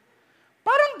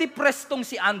 Parang depressed tong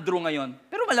si Andrew ngayon.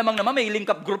 Pero malamang naman, may link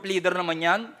up group leader naman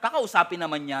yan. Kakausapin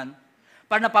naman yan.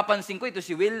 Para napapansin ko, ito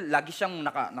si Will, lagi siyang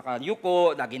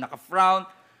naka-yuko, lagi naka-frown.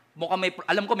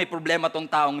 Alam ko may problema tong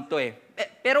taong ito eh.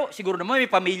 Pero siguro naman may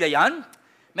pamilya yan.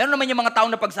 Meron naman yung mga taong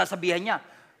na pagsasabihan niya.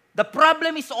 The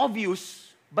problem is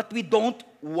obvious, but we don't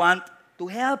want to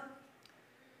help.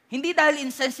 Hindi dahil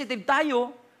insensitive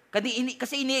tayo,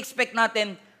 kasi ini-expect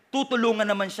natin, tutulungan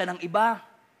naman siya ng iba.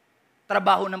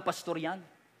 Trabaho ng pastor yan.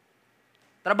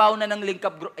 Trabaho na ng link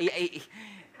up group.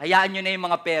 Hayaan nyo na yung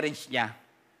mga parents niya.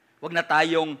 Huwag na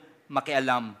tayong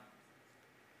makialam.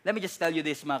 Let me just tell you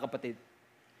this, mga kapatid.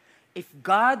 If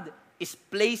God is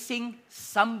placing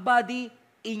somebody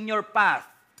in your path,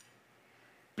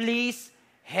 please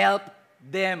help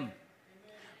them.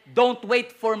 Don't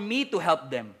wait for me to help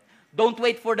them. Don't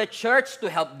wait for the church to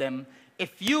help them.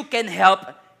 If you can help,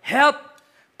 help.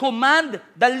 Command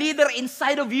the leader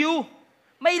inside of you.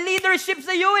 May leadership sa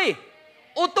iyo eh.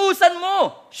 Utusan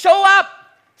mo. Show up.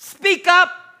 Speak up.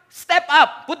 Step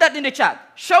up. Put that in the chat.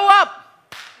 Show up.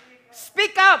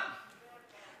 Speak up.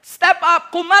 Step up.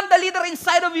 Command the leader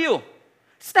inside of you.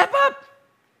 Step up.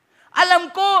 Alam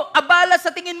ko, abala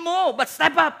sa tingin mo, but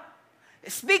step up.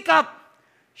 Speak up.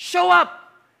 Show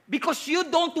up. Because you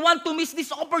don't want to miss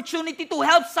this opportunity to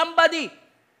help somebody.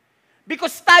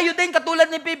 Because tayo din, katulad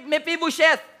ni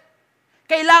Mephibosheth,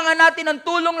 kailangan natin ng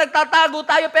tulong, nagtatago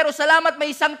tayo, pero salamat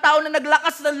may isang tao na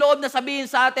naglakas ng loob na sabihin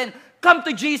sa atin, come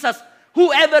to Jesus,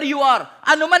 whoever you are.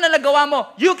 Ano man na nagawa mo,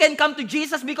 you can come to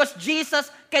Jesus because Jesus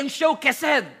can show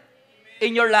kesed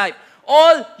in your life.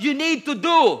 All you need to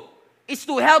do is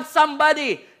to help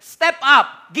somebody. Step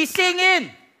up.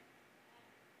 Gisingin.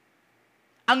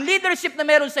 Ang leadership na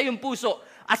meron sa iyong puso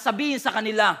at sabihin sa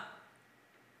kanila,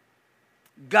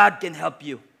 God can help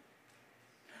you.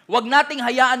 Huwag nating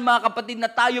hayaan, mga kapatid,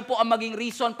 na tayo po ang maging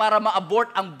reason para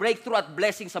ma-abort ang breakthrough at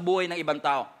blessing sa buhay ng ibang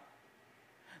tao.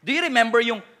 Do you remember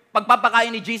yung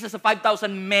pagpapakain ni Jesus sa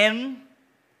 5,000 men?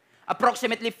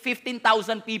 Approximately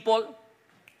 15,000 people?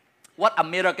 What a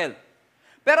miracle.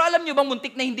 Pero alam nyo bang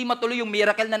muntik na hindi matuloy yung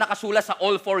miracle na nakasulat sa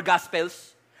all four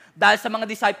Gospels? Dahil sa mga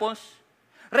disciples?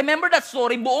 Remember that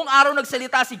story? Buong araw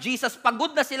nagsalita si Jesus,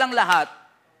 pagod na silang lahat.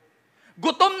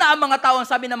 Gutom na ang mga tao, ang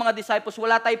sabi ng mga disciples,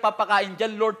 wala tayong papakain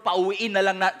dyan, Lord, pauwiin na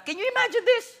lang na. Can you imagine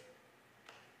this?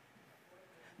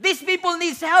 These people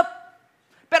need help.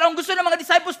 Pero ang gusto ng mga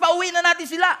disciples, pauwiin na natin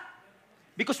sila.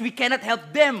 Because we cannot help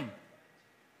them.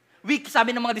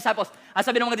 Sabi ng mga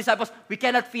disciples, we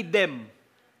cannot feed them.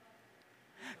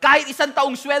 Kahit isang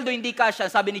taong sweldo, hindi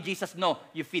kasya. Sabi ni Jesus, no,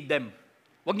 you feed them.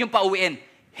 Huwag niyong pauwiin.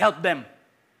 Help them.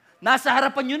 Nasa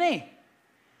harapan nyo na eh.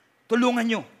 Tulungan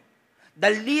nyo. The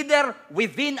leader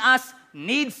within us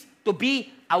needs to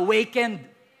be awakened.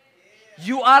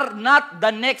 You are not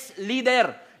the next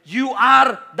leader. You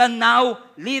are the now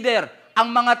leader.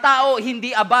 Ang mga tao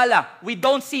hindi abala. We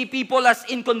don't see people as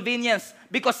inconvenience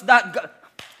because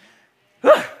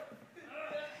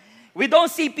we don't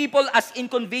see people as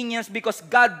inconvenience because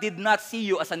God did not see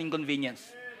you as an inconvenience.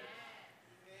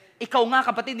 Ikaw nga,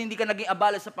 kapatid, hindi ka naging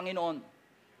abala sa Panginoon.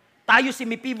 Tayo si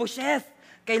Mephibosheth.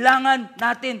 Kailangan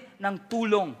natin ng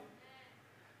tulong.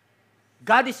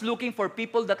 God is looking for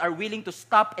people that are willing to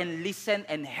stop and listen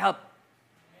and help.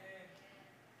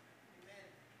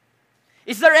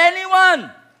 Is there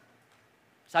anyone?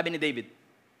 Sabi ni David.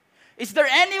 Is there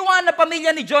anyone na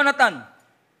pamilya ni Jonathan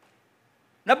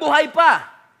na buhay pa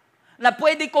na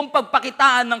pwede kong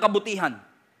pagpakitaan ng kabutihan?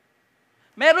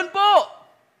 Meron po.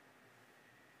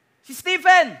 Si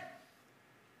Stephen.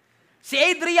 Si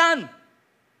Adrian.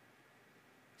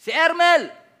 Si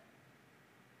Ermel.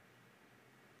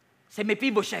 Si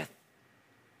Mephibosheth.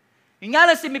 Yung nga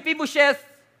lang si Mephibosheth,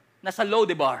 nasa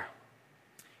Lodebar.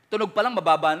 Tunog pa lang,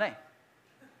 mababa na eh.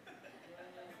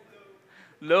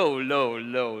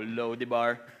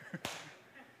 Lodebar.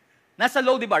 Nasa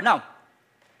Lodebar. Now,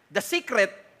 the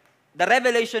secret, the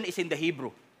revelation is in the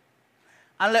Hebrew.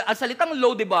 Ang salitang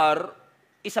Lodebar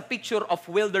is a picture of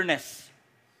wilderness.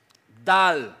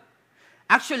 Dal.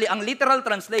 Actually, ang literal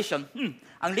translation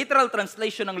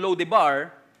ng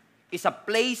Lodebar is a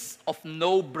place of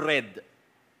no bread,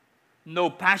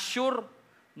 no pasture,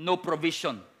 no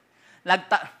provision.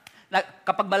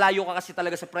 Kapag malayo ka kasi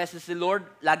talaga sa presence ni Lord,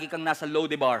 lagi kang nasa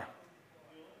Lodebar.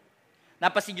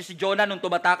 Napansin niyo si Jonah nung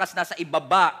tumatakas, nasa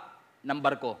ibaba ng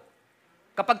barko.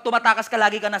 Kapag tumatakas ka,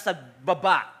 lagi ka nasa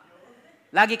baba.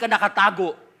 Lagi ka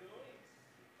nakatago.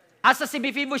 Asa si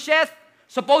Mephibosheth?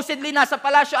 Supposedly nasa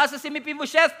palasyo. Asa si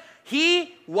Mephibosheth?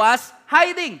 He was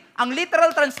hiding. Ang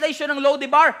literal translation ng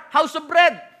Lo-debar, house of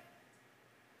bread.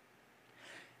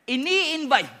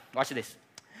 Ini-invite. Watch this.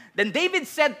 Then David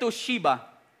said to Sheba,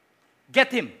 get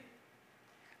him.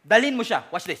 Dalhin mo siya.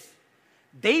 Watch this.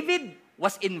 David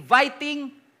was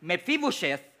inviting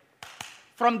Mephibosheth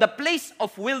from the place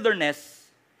of wilderness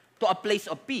to a place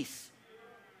of peace.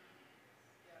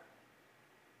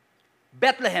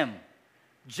 Bethlehem,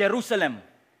 Jerusalem,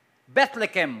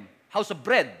 Bethlehem, house of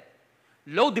bread.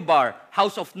 Lo-debar,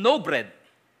 house of no bread.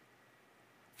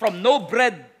 From no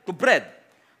bread to bread.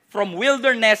 From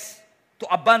wilderness to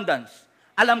abundance.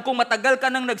 Alam kong matagal ka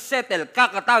nang nagsettle,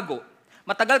 kakatago.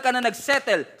 Matagal ka nang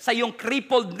nagsettle sa iyong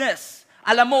crippledness.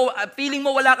 Alam mo, feeling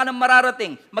mo wala ka nang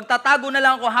mararating. Magtatago na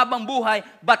lang ako habang buhay.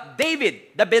 But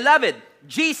David, the beloved,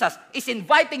 Jesus, is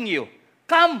inviting you.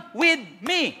 Come with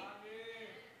me.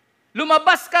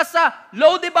 Lumabas ka sa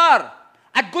Lo-debar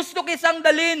at gusto kitang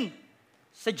dalhin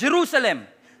sa Jerusalem.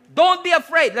 Don't be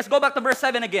afraid. Let's go back to verse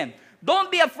 7 again.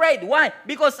 Don't be afraid. Why?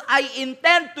 Because I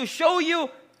intend to show you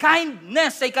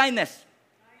kindness. Say kindness.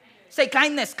 Say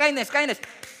kindness, kindness, kindness.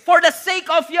 For the sake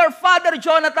of your father,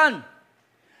 Jonathan.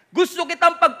 Gusto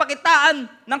kitang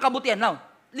pagpakitaan ng kabutihan. Now,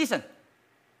 listen.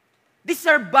 This is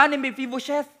Bani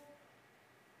Mephibosheth.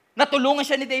 Natulungan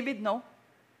siya ni David, no?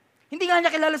 Hindi nga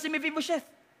niya kilala si Mephibosheth.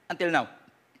 Until now.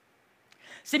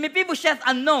 Si Mephibosheth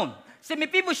unknown. Si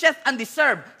Mephibosheth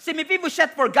undeserved. Si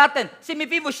Mephibosheth forgotten. Si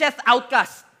Mephibosheth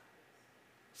outcast.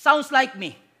 Sounds like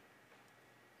me.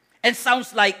 And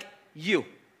sounds like you.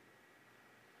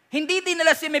 Hindi din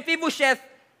nila si Mephibosheth,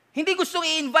 hindi gustong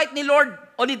i-invite ni Lord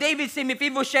o ni David si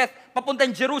Mephibosheth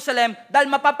papuntang Jerusalem dahil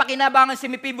mapapakinabangan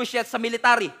si Mephibosheth sa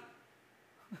military.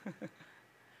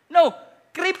 No,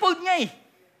 crippled nga eh.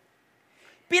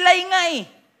 Pilay nga eh.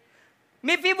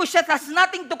 Mephibosheth has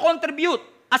nothing to contribute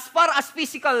as far as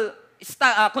physical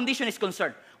condition is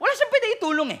concerned. Wala siyang pwede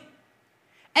itulong eh.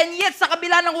 And yet, sa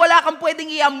kabila ng wala kang pwedeng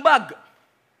iambag,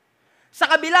 sa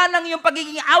kabila ng iyong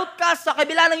pagiging outcast, sa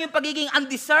kabila ng iyong pagiging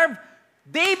undeserved,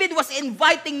 David was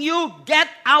inviting you, get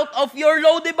out of your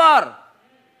Lo-debar.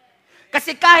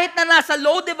 Kasi kahit na nasa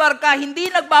Lo-debar ka,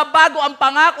 hindi nagbabago ang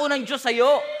pangako ng Diyos sa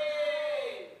iyo.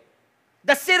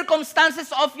 The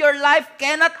circumstances of your life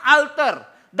cannot alter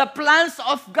the plans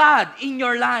of God in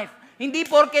your life. Hindi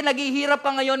porke naghihirap ka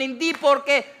ngayon, hindi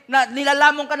porke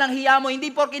nilalamon ka ng hiya mo,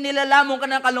 hindi porke nilalamon ka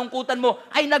ng kalungkutan mo,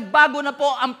 ay nagbago na po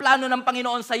ang plano ng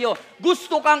Panginoon sa iyo.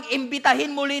 Gusto kang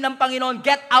imbitahin muli ng Panginoon,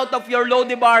 get out of your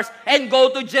Lo-debars and go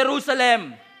to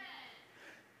Jerusalem.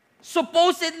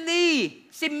 Supposedly,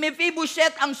 si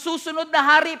Mephibosheth ang susunod na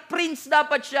hari, prince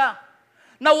dapat siya.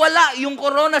 Nawala yung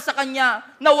corona sa kanya.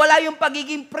 Nawala yung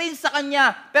pagiging prince sa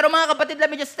kanya. Pero mga kapatid, let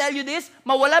me just tell you this.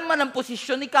 Mawalan man ang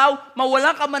posisyon ikaw,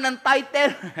 mawalan ka man ng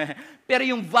title, pero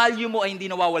yung value mo ay hindi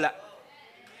nawawala.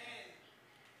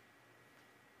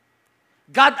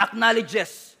 God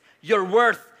acknowledges your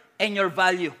worth and your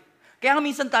value. Kaya nga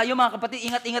minsan tayo, mga kapatid,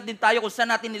 ingat-ingat din tayo kung saan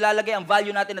natin nilalagay ang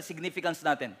value natin at significance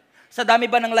natin. Sa dami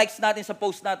ba ng likes natin sa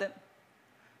post natin?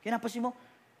 Kaya napansin mo,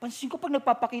 pansin ko pag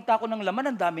nagpapakita ako ng laman,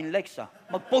 ang daming likes ah.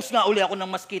 Mag-post nga uli ako nang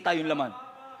mas kita yung laman.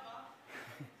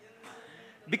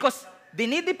 Because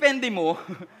dinidepende mo,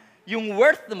 yung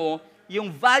worth mo,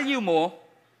 yung value mo,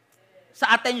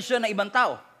 sa attention ng ibang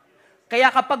tao.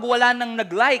 Kaya kapag wala nang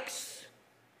nag-likes,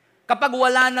 kapag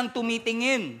wala nang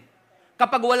tumitingin,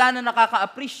 kapag wala nang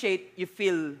nakaka-appreciate, you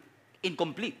feel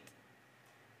incomplete.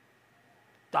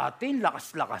 Dati,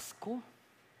 lakas-lakas ko.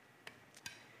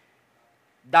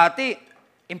 Dati,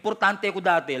 importante ako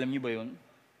dati, alam niyo ba yun?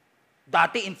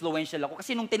 Dati, influential ako.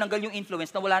 Kasi nung tinanggal yung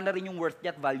influence, nawala na rin yung worth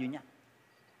niya at value niya.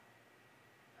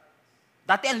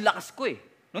 Dati, ang lakas ko eh.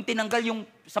 Nung tinanggal yung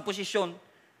sa posisyon,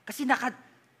 kasi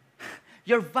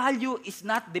your value is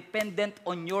not dependent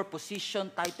on your position,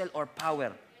 title, or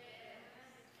power.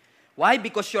 Why?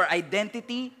 Because your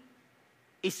identity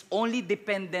is only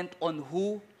dependent on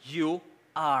who you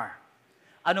are.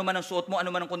 Ano man ang suot mo,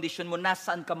 ano man ang kondisyon mo,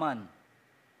 nasaan ka man.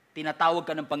 Tinatawag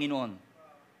ka ng Panginoon.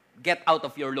 Get out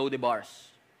of your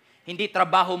Lo-debars. Hindi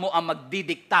trabaho mo ang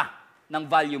magdidikta ng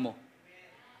value mo.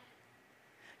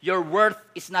 Your worth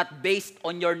is not based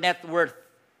on your net worth.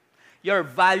 Your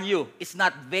value is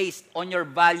not based on your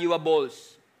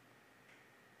valuables.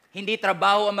 Hindi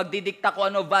trabaho ang magdidikta kung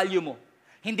ano value mo.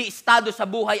 Hindi estado sa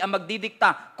buhay ang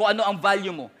magdidikta kung ano ang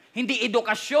value mo. Hindi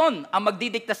edukasyon ang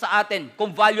magdidikta sa atin kung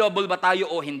valuable ba tayo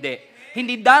o hindi.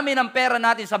 Hindi dami ng pera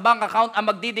natin sa bank account ang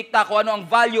magdidikta kung ano ang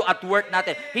value at worth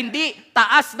natin. Hindi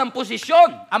taas ng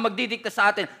posisyon ang magdidikta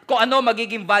sa atin kung ano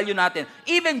magiging value natin.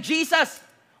 Even Jesus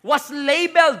was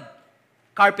labeled.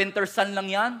 Carpenter's son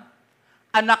lang yan.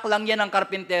 Anak lang yan ng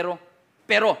karpintero.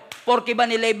 Pero, porke ba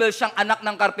ni-label siyang anak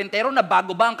ng karpintero, na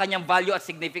bago ba ang kanyang value at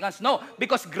significance? No,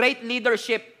 because great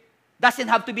leadership doesn't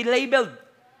have to be labeled.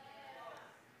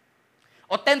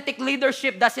 Authentic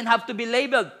leadership doesn't have to be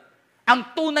labeled. Ang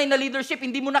tunay na leadership,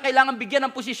 hindi mo na kailangan bigyan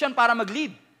ng posisyon para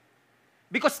mag-lead.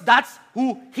 Because that's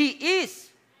who He is.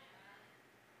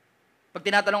 Pag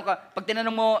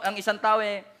tinanong mo ang isang tao,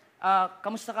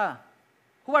 kamusta ka?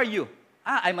 Who are you?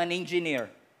 I'm an engineer.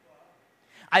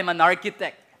 I'm an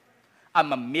architect.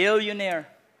 I'm a millionaire.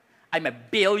 I'm a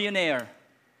billionaire.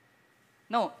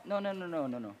 No.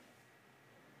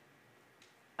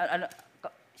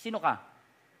 Sino ka?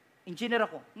 Engineer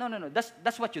ako. No.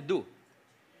 That's what you do.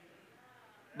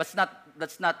 But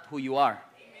that's not who you are.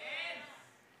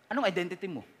 Anong identity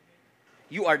mo?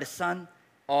 You are the son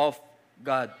of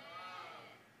God.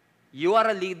 You are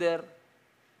a leader.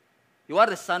 You are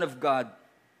the son of God.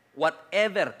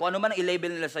 Whatever, kung ano man ang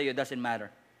i-label nila sa'yo, doesn't matter.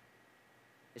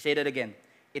 I say that again.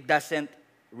 It doesn't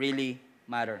really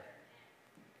matter.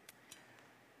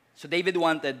 So David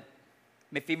wanted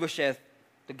Mephibosheth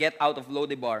to get out of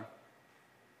Lodebar.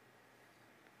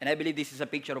 And I believe this is a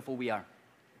picture of who we are.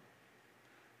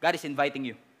 God is inviting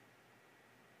you.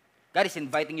 God is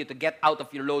inviting you to get out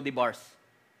of your Lodebars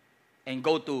and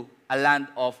go to a land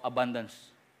of abundance.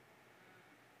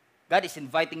 God is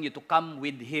inviting you to come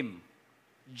with Him.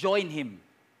 Join Him.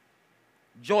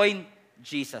 Join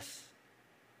Jesus.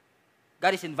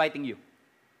 God is inviting you.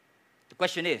 The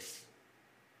question is,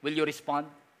 will you respond?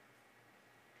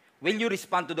 Will you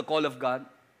respond to the call of God?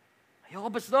 Ayoko,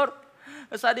 Pastor.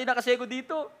 Nasanay na kasi ako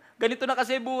dito. Ganito na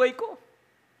kasi buhay ko.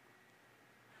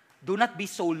 Do not be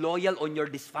so loyal on your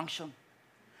dysfunction.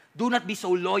 Do not be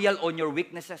so loyal on your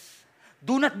weaknesses.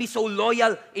 Do not be so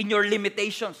loyal in your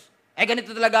limitations. Ganito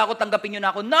talaga ako, tanggapin nyo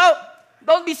na ako. No!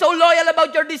 Don't be so loyal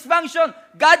about your dysfunction.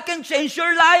 God can change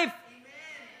your life.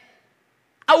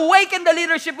 Awaken the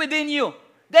leadership within you.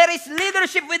 There is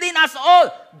leadership within us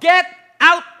all. Get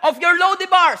out of your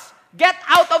Lodebars. Get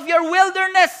out of your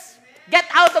wilderness. Get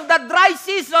out of that dry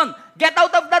season. Get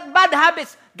out of that bad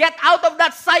habits. Get out of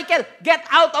that cycle. Get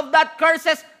out of that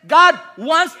curses. God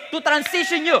wants to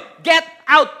transition you. Get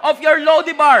out of your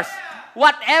Lodebars.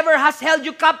 Whatever has held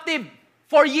you captive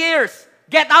for years,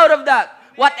 get out of that.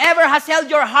 Whatever has held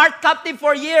your heart captive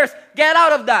for years, get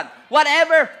out of that.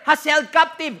 Whatever has held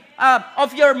captive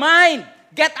of your mind,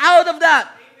 get out of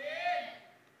that.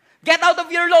 Get out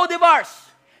of your Lodebars.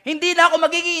 Hindi na ako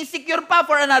magiging insecure pa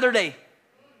for another day.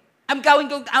 I'm going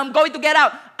to get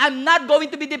out. I'm not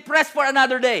going to be depressed for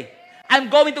another day. I'm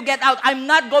going to get out. I'm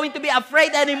not going to be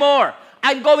afraid anymore.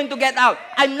 I'm going to get out.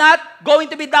 I'm not going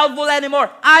to be doubtful anymore.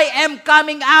 I am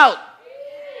coming out.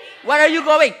 Where are you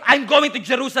going? I'm going to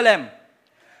Jerusalem.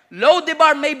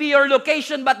 Lodebar may be your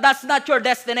location, but that's not your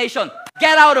destination.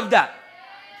 Get out of that.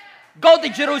 Go to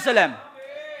Jerusalem.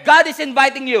 God is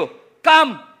inviting you.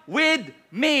 Come with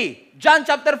me. John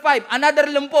chapter 5, another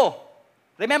lumpo.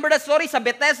 Remember that story sa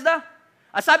Bethesda?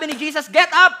 Sabi ni Jesus, get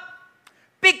up.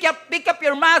 Pick up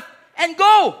your mat and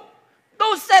go.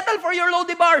 Don't settle for your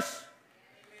Lodebars.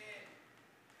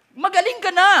 Magaling ka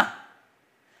na.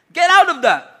 Get out of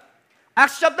that.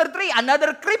 Acts chapter 3,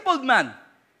 another crippled man.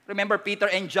 Remember Peter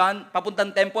and John,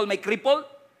 papuntang temple, may crippled?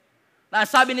 Na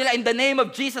sabi nila, in the name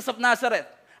of Jesus of Nazareth,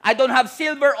 I don't have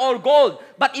silver or gold,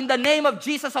 but in the name of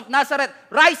Jesus of Nazareth,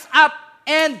 rise up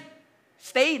and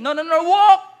stay. No,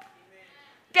 walk.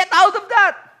 Get out of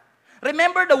that.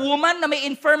 Remember the woman na may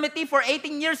infirmity for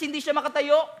 18 years, hindi siya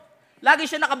makatayo? Lagi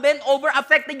siya nakabend over,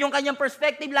 affected yung kanyang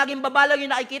perspective, laging baba lang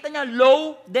yung nakikita niya,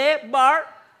 Lodebar.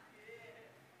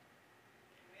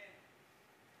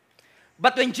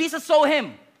 But when Jesus saw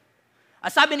him,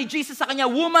 sabi ni Jesus sa kanya,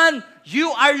 woman, you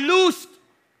are loosed.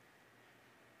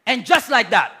 And just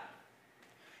like that,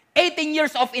 18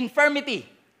 years of infirmity,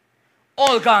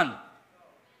 all gone.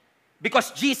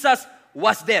 Because Jesus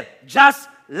was there, just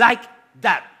like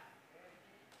that.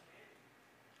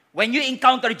 When you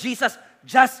encounter Jesus,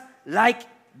 just like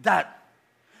that,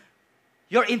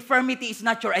 your infirmity is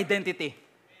not your identity.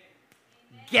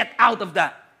 Get out of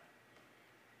that.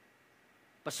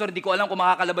 Pastor, di ko alam kung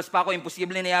makakalabas pa ako.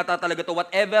 Imposible na yata talaga to.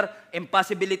 Whatever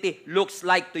impossibility looks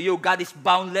like to you, God is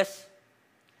boundless.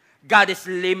 God is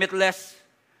limitless.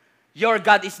 Your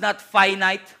God is not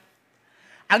finite.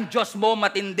 Ang Diyos mo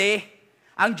matindi.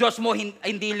 Ang Diyos mo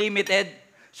hindi limited.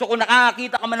 So kung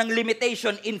nakakakita ka man ng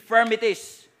limitation,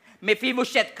 infirmities,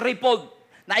 Mephibosheth crippled,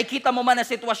 Nakikita mo man ang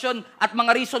sitwasyon at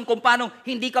mga reason kung paano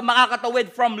hindi ka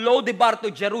makakatawid from Lodebar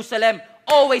to Jerusalem,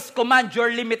 always command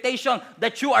your limitation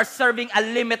that you are serving a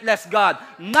limitless God.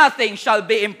 Nothing shall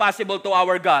be impossible to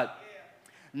our God.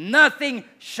 Nothing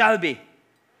shall be.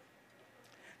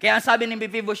 Kaya ang sabi ni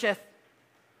Mephibosheth,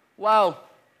 wow,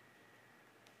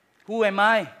 who am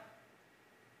I?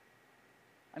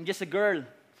 I'm just a girl.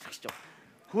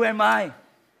 Who am I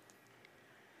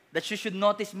that you should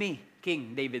notice me,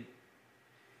 King David?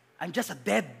 I'm just a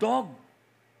dead dog.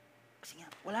 Kasi nga,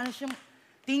 wala na siyang,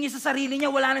 tingin niya sa sarili niya,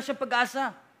 wala na siyang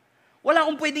pag-asa. Wala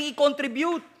akong pwedeng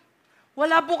i-contribute.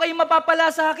 Wala po kayong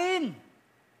mapapala sa akin.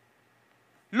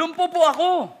 Lumpo po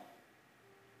ako.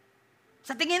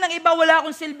 Sa tingin ng iba, wala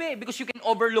akong silbi. Because you can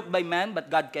overlook by man, but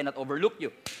God cannot overlook you.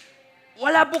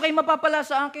 Wala po kayong mapapala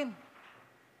sa akin.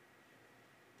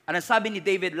 Ano sabi ni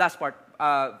David, last part,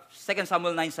 2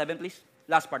 Samuel 9:7, please.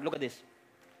 Last part, look at this.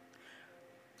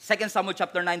 2 Samuel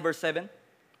chapter 9, verse 7.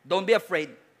 Don't be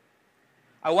afraid.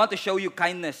 I want to show you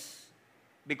kindness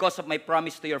because of my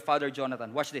promise to your father Jonathan.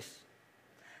 Watch this.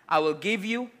 I will give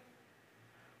you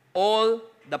all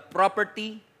the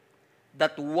property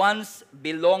that once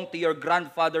belonged to your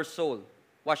grandfather's soul.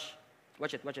 Watch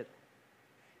it.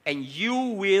 And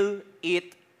you will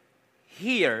eat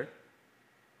here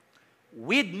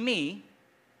with me,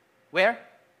 where?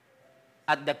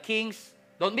 At the king's,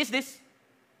 don't miss this,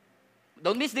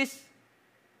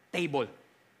 table.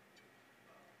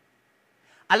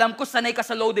 Alam ko sanay ka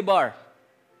sa Lodebar,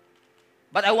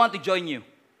 but I want to join you.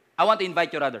 I want to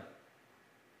invite you rather.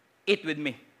 Eat with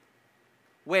me.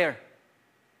 Where?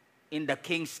 In the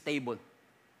king's table.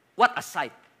 What a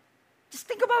sight. Just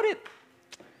think about it.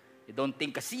 You don't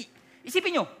think kasi.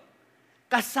 Isipin nyo,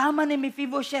 kasama ni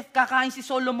Mephibosheth, kakain si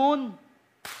Solomon.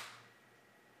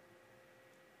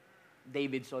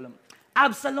 David, Solomon.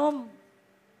 Absalom.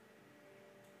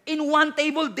 In one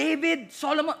table, David,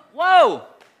 Solomon. Wow!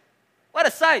 What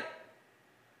a sight.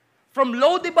 From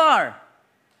Lodebar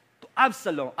to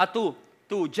Absalom,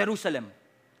 to Jerusalem.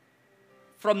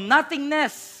 From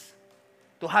nothingness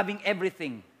to having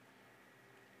everything.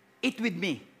 Eat with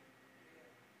me.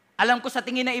 Alam ko sa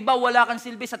tingin ng iba, wala kang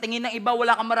silbi. Sa tingin ng iba,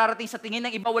 wala kang mararating. Sa tingin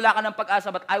ng iba, wala ka ng pag-asa.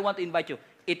 But I want to invite you.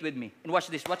 Eat with me. And watch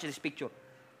this picture.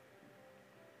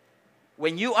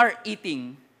 When you are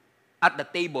eating at the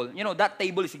table, you know, that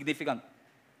table is significant.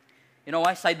 You know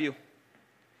why? Side view.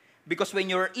 Because when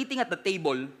you're eating at the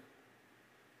table,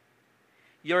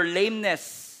 your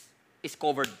lameness is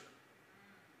covered.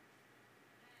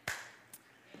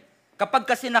 Kapag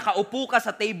kasi nakaupo ka sa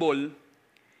table,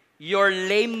 your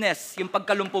lameness, yung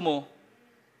pagkalumpo mo,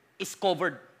 is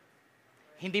covered.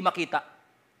 Hindi makita.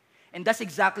 And that's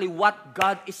exactly what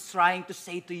God is trying to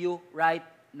say to you right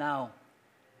now.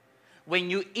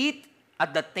 When you eat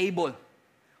at the table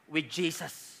with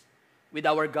Jesus, with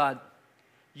our God,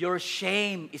 your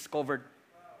shame is covered.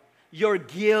 Your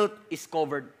guilt is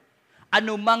covered.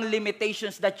 Anumang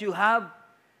limitations that you have,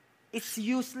 it's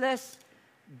useless.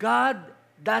 God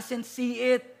doesn't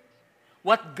see it.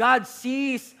 What God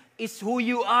sees is who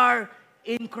you are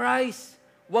in Christ.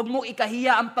 Huwag mo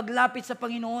ikahiya ang paglapit sa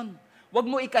Panginoon. Huwag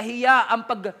mo ikahiya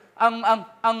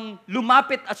ang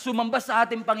lumapit at sumamba sa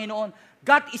ating Panginoon.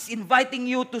 God is inviting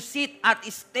you to sit at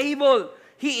His table.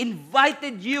 He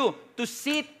invited you to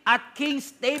sit at King's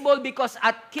table because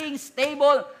at King's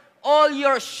table, all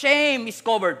your shame is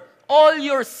covered. All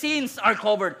your sins are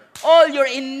covered. All your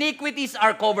iniquities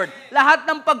are covered. Lahat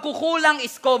ng pagkukulang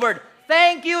is covered.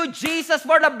 Thank you, Jesus,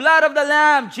 for the blood of the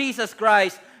Lamb, Jesus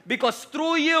Christ. Because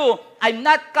through you, I'm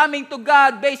not coming to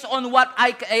God based on what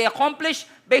I accomplished,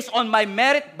 based on my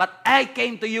merit, but I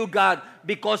came to you, God,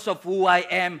 because of who I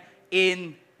am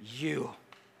in you.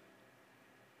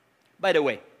 By the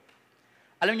way,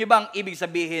 alam niyo ba ang ibig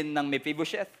sabihin ng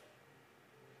Mephibosheth?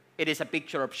 It is a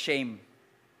picture of shame.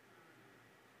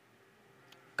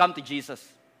 Come to Jesus.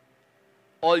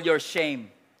 All your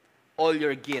shame, all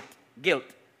your guilt,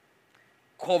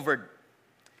 covered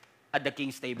at the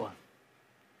King's table.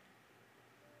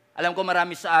 Alam ko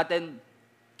marami sa atin,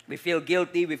 we feel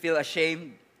guilty, we feel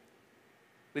ashamed,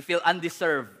 we feel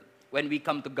undeserved when we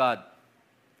come to God.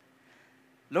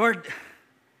 Lord,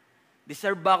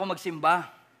 deserve ba ako magsimba?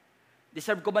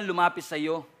 Deserve ko ba lumapit sa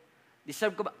iyo?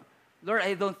 Deserve ko ba? Lord,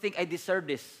 I don't think I deserve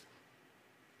this.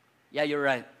 Yeah, you're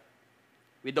right.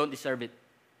 We don't deserve it.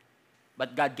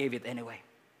 But God gave it anyway.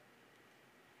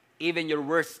 Even your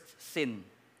worst sin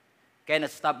cannot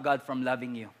stop God from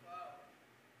loving you.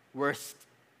 Worst.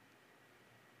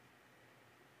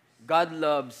 God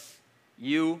loves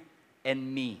you and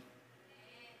me.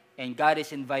 And God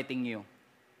is inviting you.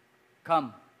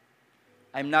 Come.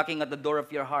 I'm knocking at the door of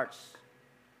your hearts.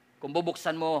 Kung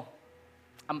bubuksan mo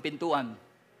ang pintuan,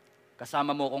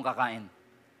 kasama mo akong kakain.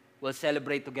 We'll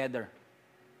celebrate together.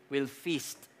 We'll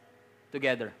feast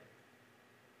together.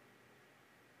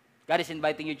 God is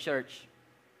inviting you, church.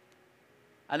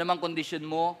 Ano mang kondisyon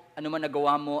mo, ano man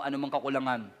nagawa mo, ano mang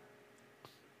kakulangan.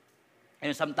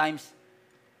 And sometimes,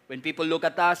 when people look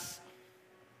at us,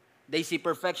 they see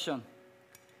perfection.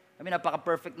 Kami,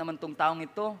 napaka-perfect naman tong taong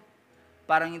ito.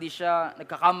 Parang hindi siya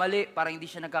nagkakamali, parang hindi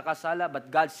siya nagkakasala, but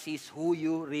God sees who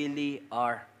you really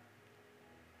are.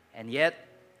 And yet,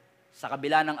 sa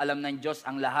kabila ng alam ng Diyos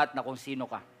ang lahat na kung sino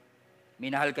ka.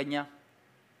 Minahal ka niya,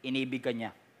 inibig ka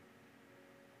niya.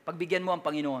 Pagbigyan mo ang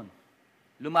Panginoon,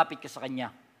 lumapit ka sa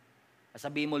Kanya.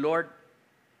 Sabihin mo, Lord,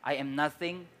 I am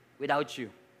nothing without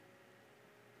you.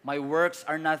 My works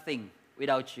are nothing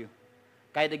without you.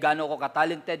 Kahit gaano ko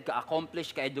ka-talented,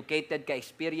 ka-accomplished, ka-educated,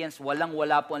 ka-experience,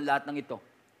 walang-wala po ang lahat ng ito.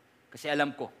 Kasi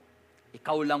alam ko,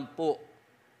 ikaw lang po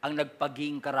ang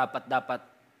nagpaging karapat-dapat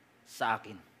sa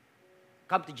akin.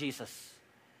 Come to Jesus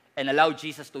and allow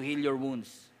Jesus to heal your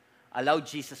wounds. Allow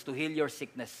Jesus to heal your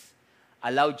sickness.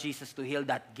 Allow Jesus to heal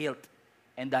that guilt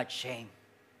and that shame.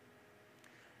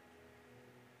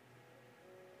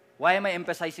 Why am I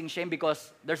emphasizing shame?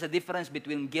 Because there's a difference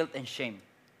between guilt and shame.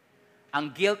 Ang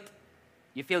guilt,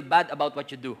 you feel bad about what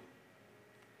you do.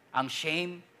 Ang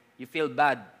shame, you feel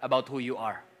bad about who you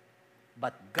are.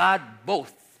 But God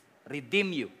both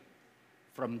redeem you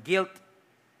from guilt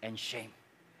and shame.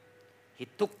 He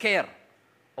took care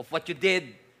of what you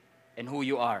did and who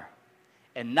you are.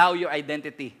 And now your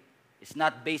identity is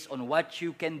not based on what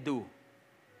you can do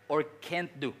or can't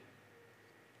do.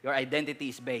 Your identity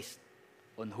is based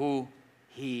on who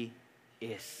He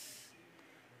is.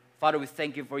 Father, we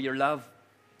thank you for your love.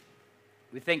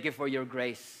 We thank you for your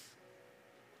grace.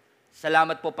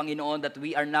 Salamat po, Panginoon, that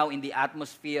we are now in the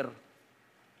atmosphere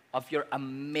of your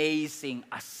amazing,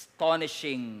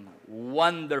 astonishing,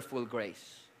 wonderful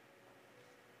grace.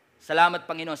 Salamat,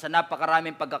 Panginoon, sa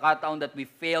napakaraming pagkakataon that we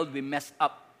failed, we messed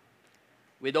up.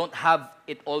 We don't have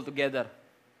it all together.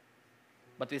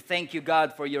 But we thank you,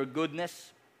 God, for your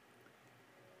goodness.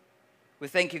 We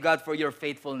thank you, God, for your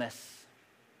faithfulness.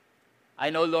 I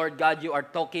know, Lord God, you are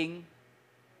talking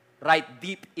right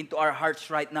deep into our hearts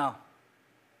right now.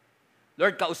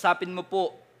 Lord, kausapin mo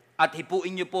po at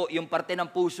hipuin niyo po yung parte ng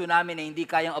puso namin na hindi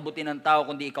kayang abutin ng tao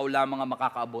kundi ikaw lamang ang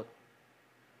makakaabot.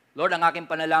 Lord, ang aking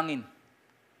panalangin,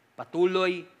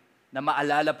 patuloy na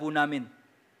maalala po namin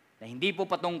na hindi po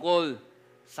patungkol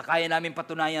sa kaya namin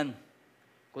patunayan,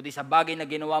 kundi sa bagay na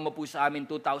ginawa mo po sa amin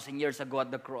 2,000 years ago at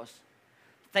the cross.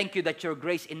 Thank you that your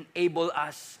grace enable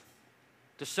us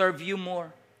to serve you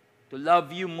more, to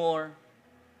love you more,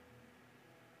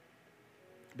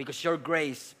 because your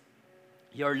grace,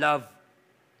 your love,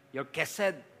 your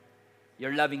kesed,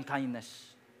 your loving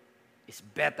kindness is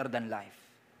better than life.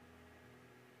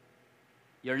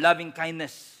 Your loving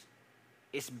kindness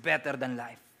is better than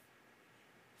life.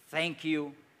 Thank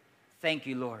you,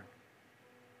 Lord.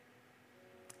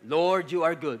 Lord, you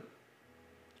are good,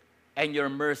 and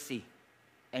your mercy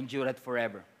endureth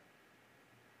forever.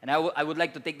 And I would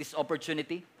like to take this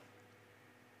opportunity.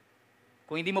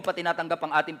 Kung hindi mo pa tinatanggap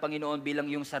ang ating Panginoon bilang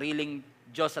yung sariling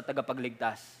Diyos at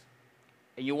tagapagligtas,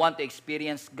 and you want to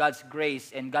experience God's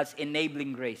grace and God's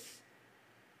enabling grace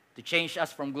to change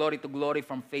us from glory to glory,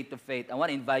 from faith to faith, I want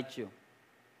to invite you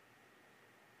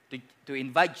to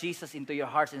invite Jesus into your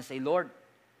hearts and say, Lord,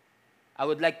 I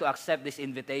would like to accept this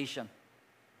invitation.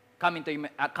 Come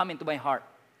into my heart.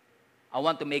 I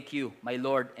want to make you my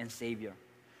Lord and Savior.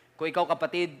 Kung ikaw,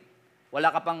 kapatid, wala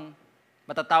ka pang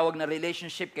matatawag na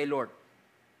relationship kay Lord.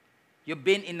 You've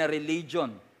been in a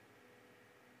religion,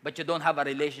 but you don't have a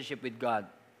relationship with God.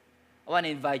 I want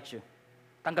to invite you.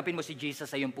 Tanggapin mo si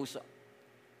Jesus sa iyong puso.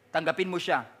 Tanggapin mo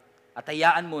siya at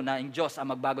hayaan mo na ang Diyos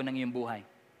ang magbago ng iyong buhay.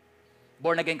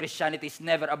 Born again Christianity is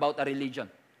never about a religion.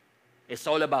 It's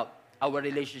all about our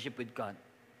relationship with God.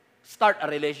 Start a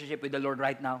relationship with the Lord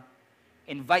right now.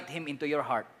 Invite Him into your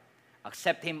heart.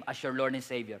 Accept Him as your Lord and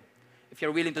Savior. If you're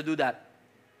willing to do that,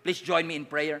 please join me in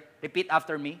prayer. Repeat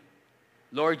after me.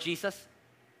 Lord Jesus,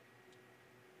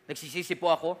 nagsisisi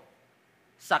po ako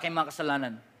sa aking mga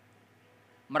kasalanan.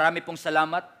 Marami pong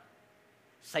salamat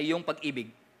sa iyong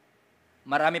pag-ibig.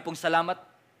 Marami pong salamat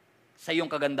sa iyong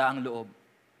kagandaang loob.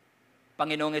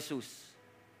 Panginoong Jesus,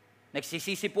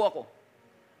 nagsisisi po ako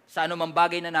sa anumang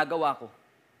bagay na nagawa ko.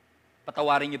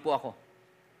 Patawarin niyo po ako.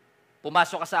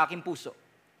 Pumasok ka sa aking puso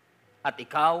at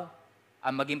ikaw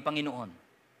ang maging Panginoon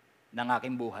ng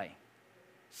aking buhay.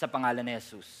 Sa pangalan ni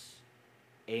Jesus.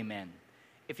 Amen.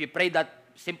 If you pray that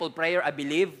simple prayer, I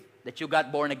believe that you got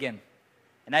born again.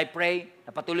 And I pray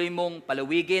na patuloy mong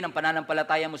palawigin ang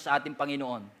pananampalataya mo sa ating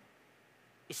Panginoon.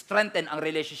 strengthen ang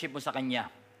relationship mo sa Kanya.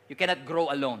 You cannot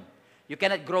grow alone. You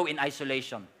cannot grow in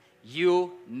isolation.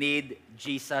 You need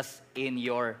Jesus in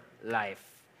your life.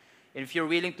 And if you're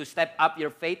willing to step up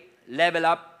your faith, level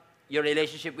up your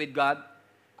relationship with God,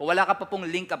 kung wala ka pa pong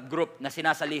link-up group na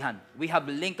sinasalihan, we have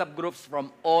link-up groups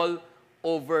from all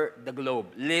over the globe.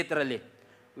 Literally.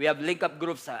 We have link-up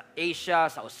groups sa Asia,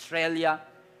 sa Australia,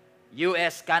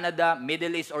 US, Canada,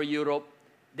 Middle East, or Europe.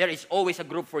 There is always a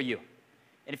group for you.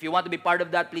 And if you want to be part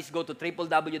of that, please go to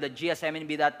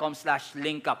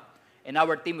www.gsmnb.com/linkup. And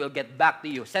our team will get back to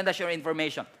you. Send us your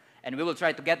information. And we will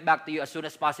try to get back to you as soon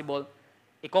as possible.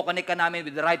 Iko-connect ka namin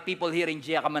with the right people here in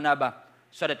Gia Kamanaba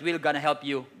so that we're gonna help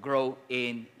you grow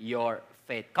in your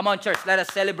faith. Come on, church, let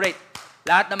us celebrate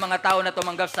lahat ng mga tao na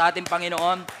tumanggap sa ating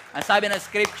Panginoon. Ang sabi ng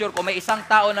Scripture, kung may isang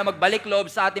tao na magbalik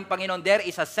loob sa ating Panginoon, there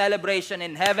is a celebration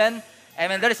in heaven.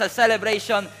 Amen. There is a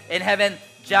celebration in heaven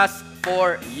just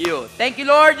for you. Thank you,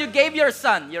 Lord. You gave your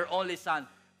Son, your only Son,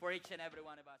 for each and every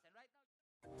one of us. And right now,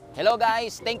 Hello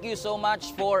guys, thank you so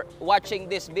much for watching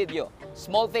this video.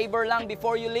 Small favor lang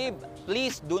before you leave,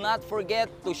 please do not forget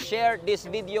to share this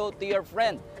video to your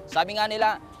friend. Sabi nga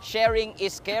nila, sharing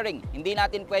is caring. Hindi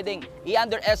natin pwedeng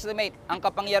i-underestimate ang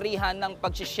kapangyarihan ng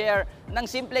pag-share ng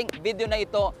simpleng video na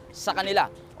ito sa kanila.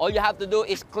 All you have to do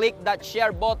is click that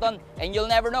share button and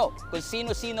you'll never know kung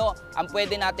sino-sino ang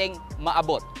pwede nating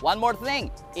maabot. One more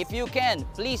thing, if you can,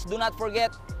 please do not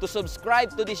forget to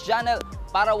subscribe to this channel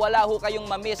para wala ho kayong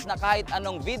ma-miss na kahit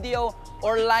anong video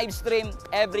or live stream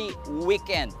every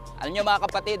weekend. Alam nyo mga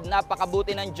kapatid,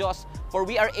 napakabuti ng Diyos for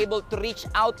we are able to reach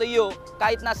out to you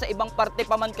kahit nasa ibang parte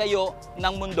pa man kayo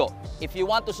ng mundo. If you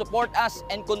want to support us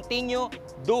and continue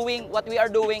doing what we are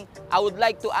doing, I would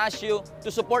like to ask you to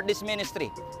support this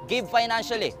ministry. Give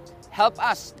financially. Help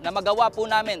us na magawa po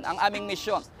namin ang aming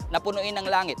misyon na punuin ng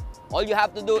langit. All you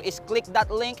have to do is click that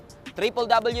link,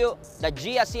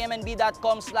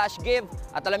 www.giacmnb.com/give.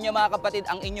 At alam nyo mga kapatid,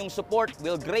 ang inyong support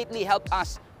will greatly help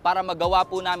us para magawa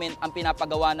po namin ang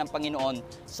pinapagawa ng Panginoon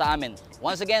sa amin.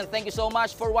 Once again, thank you so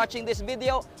much for watching this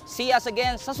video. See us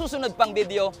again sa susunod pang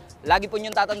video. Lagi po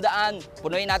niyong tatandaan,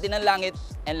 punuin natin ang langit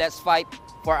and let's fight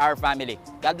for our family.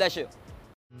 God bless you.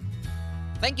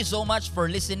 Thank you so much for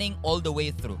listening all the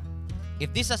way through. If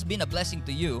this has been a blessing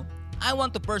to you, I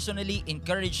want to personally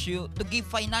encourage you to give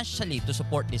financially to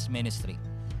support this ministry.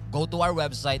 Go to our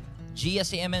website,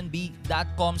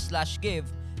 giacmnb.com/give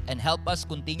and help us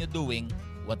continue doing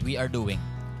what we are doing.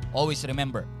 Always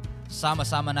remember,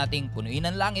 sama-sama nating punuin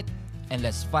ang langit and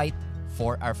let's fight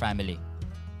for our family.